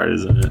Princess Bride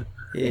is in it.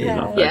 Yeah.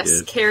 Not that Yes,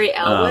 good. Carrie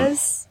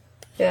Elwes.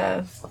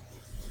 yeah.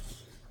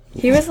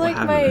 He was like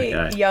happened my to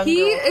that guy? young He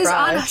girl is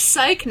on crush.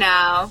 Psych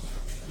now.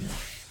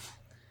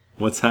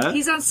 What's that?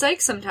 He's on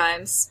Psych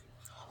sometimes.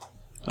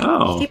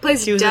 Oh. He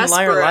plays He was in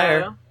Despero. Liar,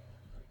 Liar.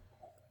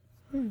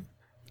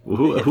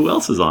 Who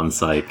else is on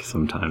Psych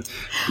sometimes?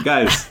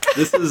 Guys,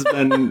 this has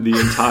been the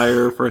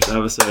entire first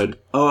episode.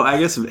 Oh, I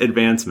guess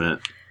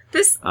Advancement.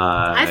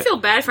 I feel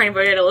bad for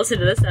anybody to listen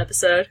to this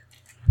episode.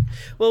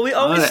 Well, we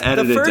always gonna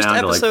edit the it first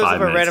down to, like, episodes 5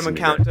 of our minutes random to make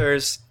it.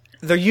 encounters,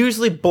 they're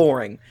usually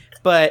boring,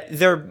 but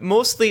they're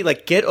mostly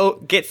like get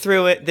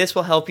through it. This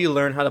will help you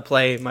learn how to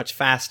play much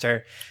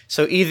faster.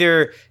 So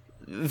either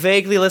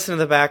vaguely listen to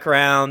the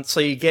background so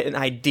you get an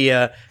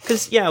idea,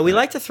 because we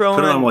like to throw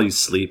Put it on while you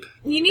sleep.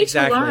 You need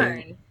Exactly. to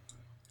learn.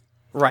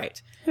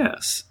 right.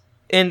 Yes.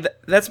 And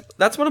that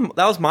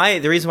was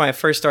the reason why I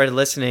first started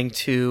listening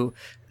to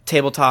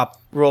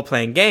tabletop role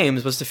playing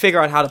games, was to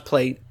figure out how to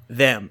play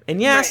them. And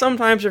Right.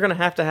 sometimes you're going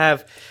to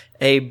have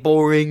a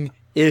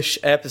boring-ish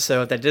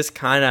episode that just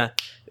kind of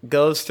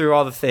goes through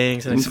all the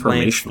things and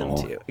explains them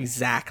to you.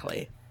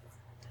 Exactly.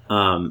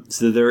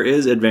 So there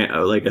is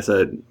like I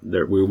said,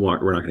 we're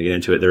not going to get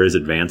into it. There is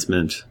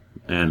advancement,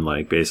 and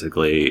like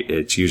basically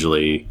it's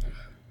usually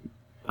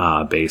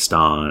based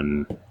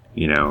on,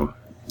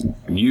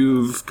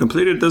 you've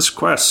completed this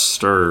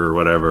quest or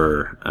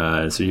whatever,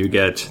 so you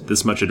get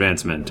this much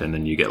advancement, and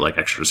then you get like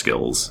extra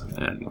skills,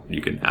 and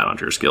you can add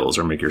onto your skills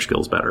or make your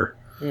skills better.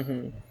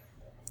 Mm-hmm.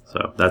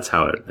 So that's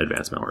how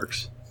advancement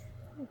works.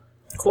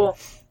 Cool.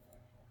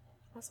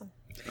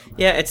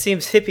 Yeah, it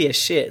seems hippie as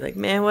shit. Like,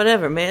 man,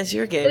 whatever, man, it's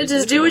your game.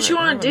 Just do what you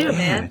want to do, Yeah,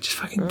 man. just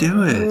fucking do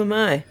Who it. am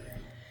I?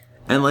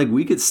 And like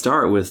we could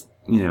start with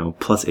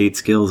plus 8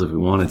 skills if we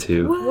wanted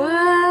to.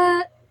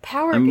 What?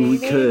 Power I mean, we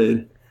baby.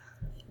 could.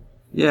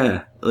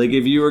 Yeah, like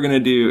if you were gonna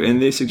do,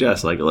 and they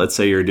suggest, like, let's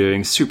say you're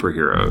doing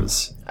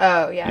superheroes.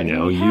 Oh yeah.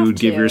 You would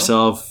give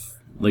yourself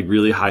like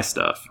really high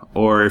stuff,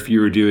 or if you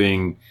were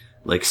doing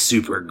like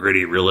super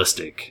gritty,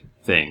 realistic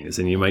things,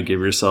 and you might give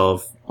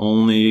yourself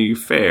only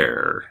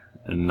fair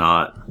and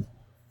not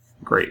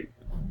great.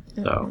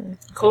 So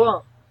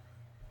Cool.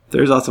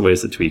 there's lots of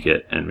ways to tweak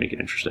it and make it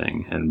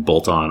interesting and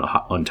bolt on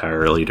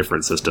entirely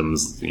different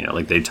systems.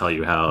 Like they tell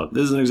you how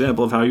this is an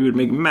example of how you would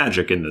make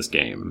magic in this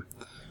game,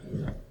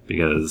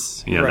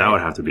 because that Right.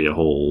 would have to be a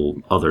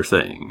whole other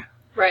thing.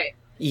 Right.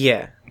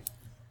 Yeah.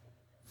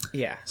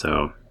 Yeah.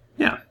 So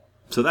yeah,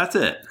 so that's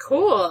it.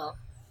 Cool.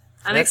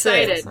 I'm That's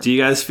excited. Do you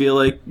guys feel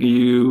like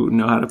you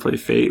know how to play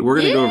Fate?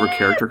 We're gonna go over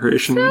character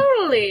creation.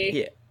 Totally.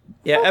 Yeah.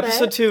 Yeah, Little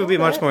episode bit, 2 would be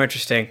little much bit. more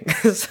interesting.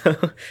 So,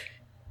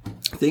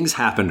 Things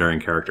happen during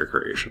character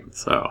creation.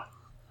 So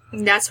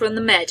That's when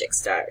the magic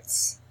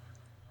starts.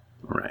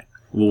 right.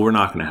 Well, we're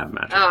not gonna have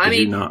magic. Oh, I Did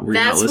you mean, not, were you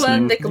not that's listening?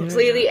 when the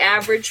completely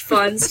average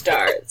fun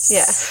starts.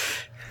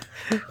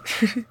 Yeah.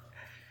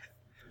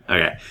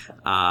 Okay.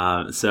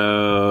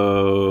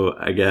 So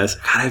I guess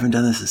God, I haven't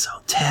done this in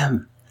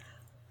Tim.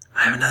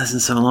 I haven't done this in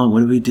so long.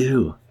 What do we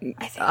do?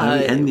 How do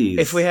we end these?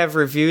 if we have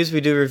reviews,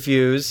 we do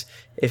reviews.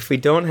 If we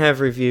don't have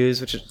reviews,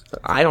 which is,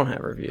 I don't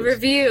have reviews.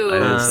 Review. I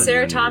didn't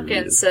Sarah see Tompkins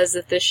reviews. says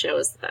that this show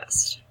is the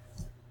best.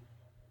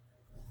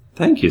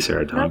 Thank you,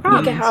 Sarah Tompkins.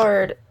 Rocket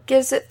Howard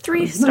gives it 3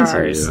 Nice of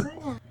stars.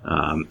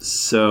 you.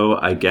 So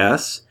I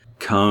guess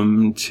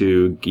come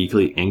to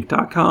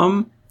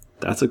geeklyinc.com.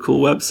 That's a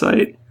cool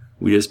website.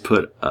 We just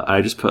put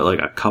I just put like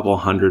a couple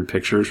hundred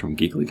pictures from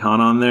GeeklyCon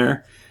on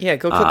there. Yeah,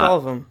 go click all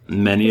of them.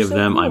 Many of so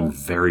them cool. I'm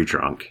very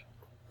drunk.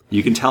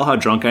 You can tell how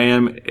drunk I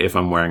am if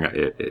I'm wearing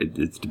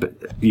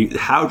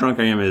how drunk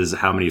I am is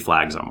how many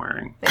flags I'm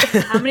wearing.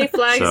 How many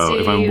flags So, do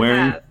if I'm you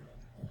wearing- have?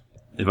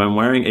 If I'm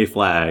wearing a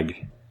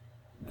flag,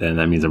 then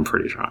that means I'm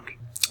pretty drunk.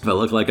 If I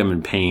look like I'm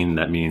in pain,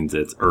 that means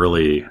it's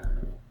early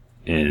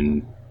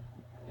in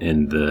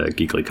in the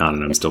GeeklyCon,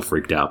 and I'm still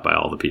freaked out by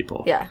all the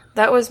people. Yeah,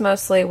 that was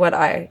mostly what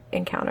I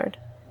encountered.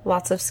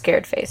 Lots of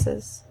scared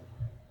faces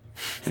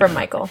from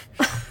Michael.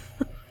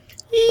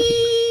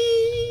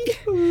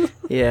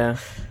 Yeah.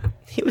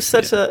 He was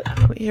such a...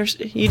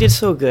 You did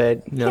so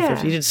good. You know,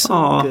 Yeah. you did so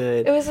Aw.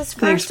 good. It was his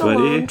Thanks, first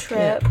alone buddy.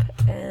 trip,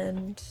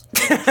 and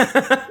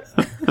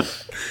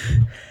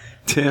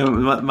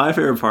Tim, my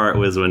favorite part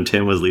was when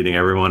Tim was leading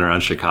everyone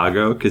around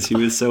Chicago because he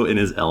was so in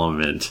his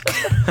element.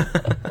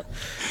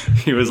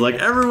 He was like,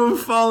 "Everyone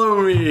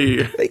follow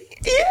me!"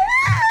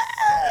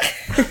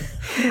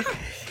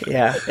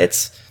 Yeah,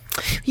 it's...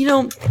 You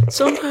know,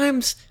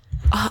 sometimes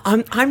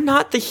I'm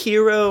not the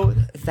hero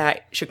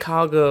that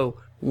Chicago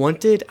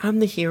wanted. I'm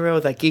the hero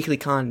that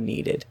GeeklyCon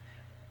needed.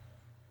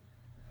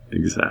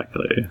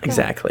 Exactly.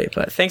 Exactly.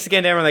 But thanks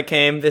again to everyone that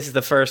came. This is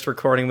the first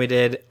recording we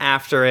did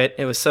after it.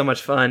 It was so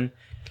much fun.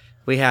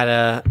 We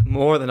had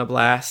more than a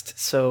blast.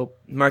 So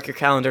mark your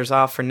calendars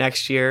off for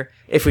next year,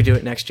 if we do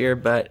it next year.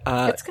 But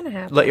it's gonna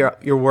happen. let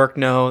your work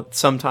know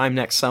sometime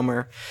next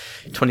summer,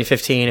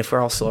 2015, if we're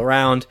all still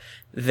around.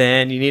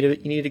 Then you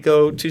need to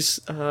go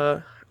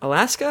to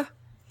Alaska.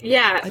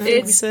 Yeah, think we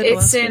it's said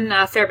it's Alaska.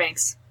 in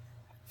Fairbanks.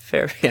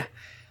 Fair, yeah.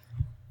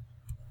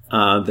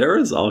 There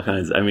is all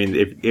kinds. I mean,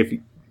 if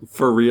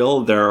for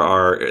real, there's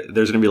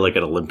going to be like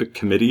an Olympic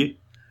committee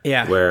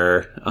Yeah.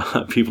 where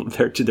people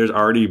there's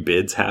already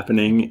bids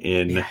happening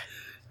in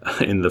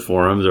the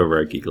forums over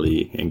at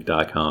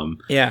geeklyinc.com.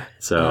 Yeah.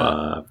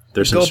 So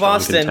there's some Go strong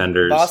Boston.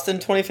 contenders. Boston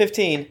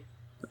 2015.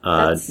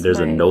 There's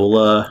a right.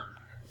 NOLA.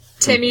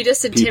 Tim, you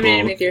just intimidated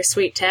People- me with your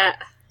sweet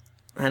tat.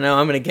 I know,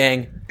 I'm in a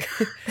gang.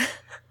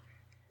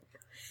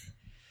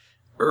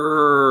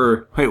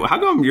 Wait, how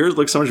come yours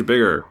looks so much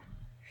bigger?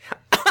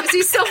 Is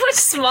he so much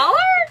smaller?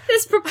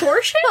 His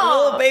proportion?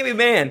 Little baby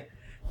man.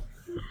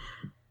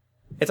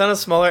 It's on a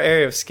smaller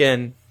area of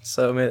skin,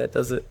 so maybe that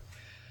does it.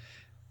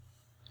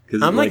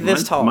 'Cause, I'm like this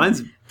mine's- tall.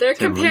 Mine's They're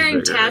Tim, mine's comparing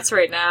bigger. tats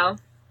right now.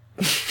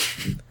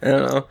 I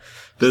don't know.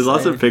 There's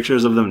lots of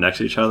pictures of them next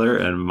to each other,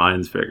 and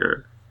mine's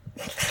bigger.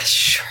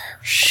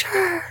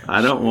 Sure.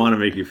 I don't want to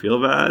make you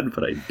feel bad,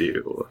 but I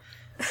do.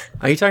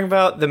 Are you talking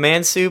about the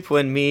man soup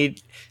when me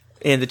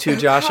and the two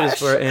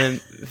Joshes were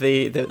in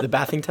the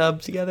bathing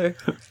tub together?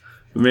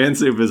 Man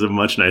soup is a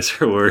much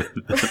nicer word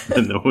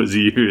than that was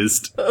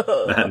used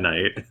that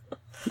night.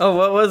 Oh,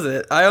 what was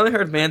it? I only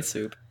heard man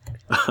soup.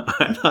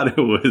 I thought it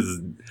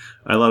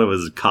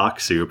was cock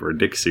soup or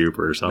dick soup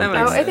or something. That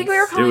oh, makes I think we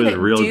were calling was it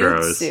real dude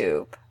gross.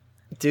 soup.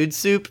 Dude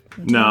soup?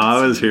 No,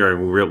 I was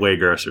hearing way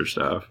grosser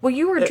stuff. Well,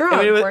 you were drunk,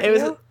 I mean, weren't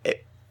you?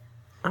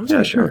 I was Yeah,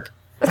 pretty sure.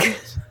 drunk. I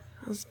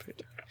was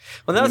pretty drunk.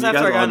 Well, that was When you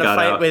after I guys got all in a got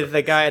fight out- with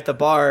the guy at the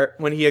bar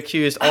when he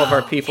accused all of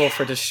our people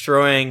for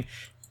destroying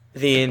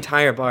the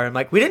entire bar. I'm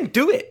like, we didn't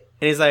do it.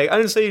 And he's like, I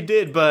didn't say you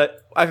did,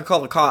 but I could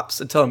call the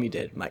cops and tell them you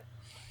did. I'm like,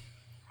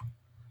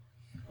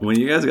 When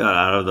you guys got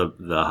out of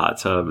the hot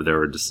tub, there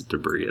were just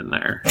debris in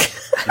there.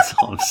 That's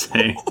all I'm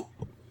saying.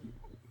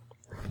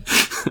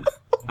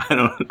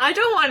 I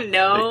don't want to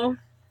know.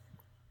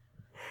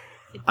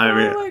 mean,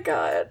 Oh my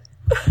god.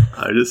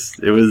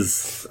 it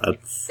was.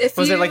 If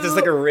was you, it like just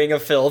like a ring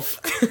of filth?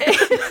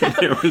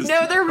 It was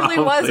No, there really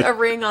was probably- a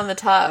ring on the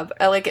tub.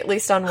 Like, at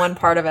least on one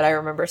part of it, I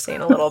remember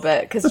seeing a little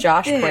bit, because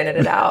Josh pointed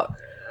it out.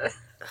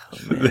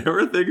 There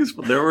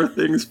were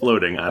things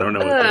floating. I don't know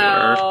what they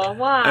were. Oh,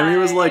 why? I mean,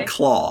 it was like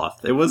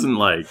cloth. It wasn't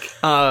like.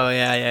 Oh,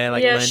 yeah,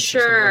 like yeah, lint or something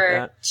sure,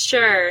 like that.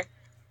 sure.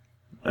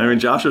 I mean,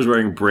 Josh was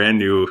wearing brand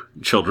new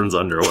children's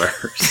underwear.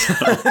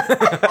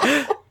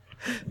 So.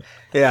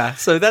 Yeah,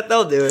 so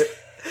that'll do it.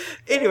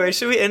 Anyway,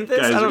 should we end this?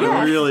 Guys, I don't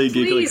know. really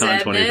Please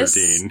GeeklyCon end this.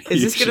 2015.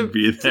 Is You this gonna- should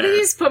be there.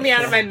 Please put me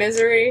out of my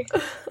misery.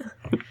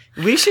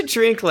 We should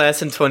drink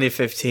less in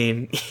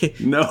 2015.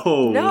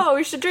 No. No,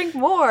 we should drink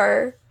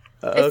more.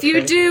 If you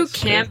Okay. do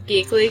Camp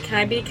Geekly, can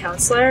I be a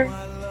counselor? Yes.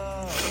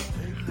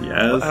 I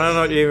don't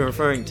know what you're even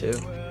referring to.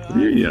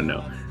 You don't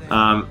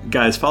know.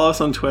 Guys, follow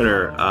us on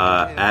Twitter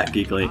at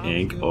Geekly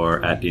Inc.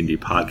 or at D&D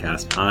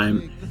Podcast.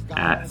 I'm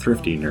at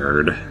Thrifty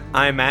Nerd.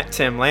 I'm at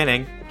Tim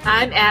Lanning.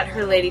 I'm at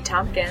Her Lady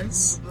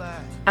Tompkins.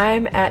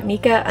 I'm at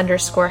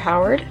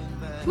Nika_Howard.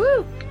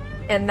 Woo!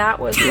 And that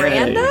was Yay.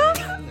 random?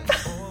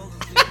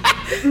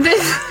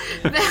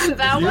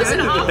 that was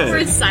an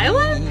awkward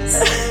silence?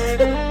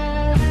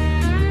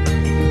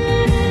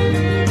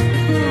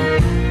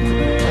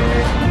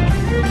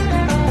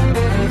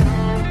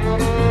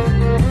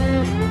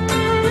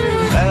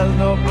 There's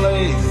no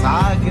place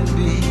I can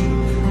be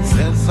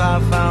since I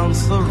found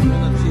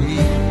serenity.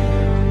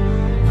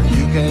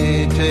 You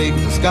can't take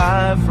the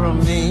sky from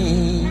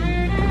me.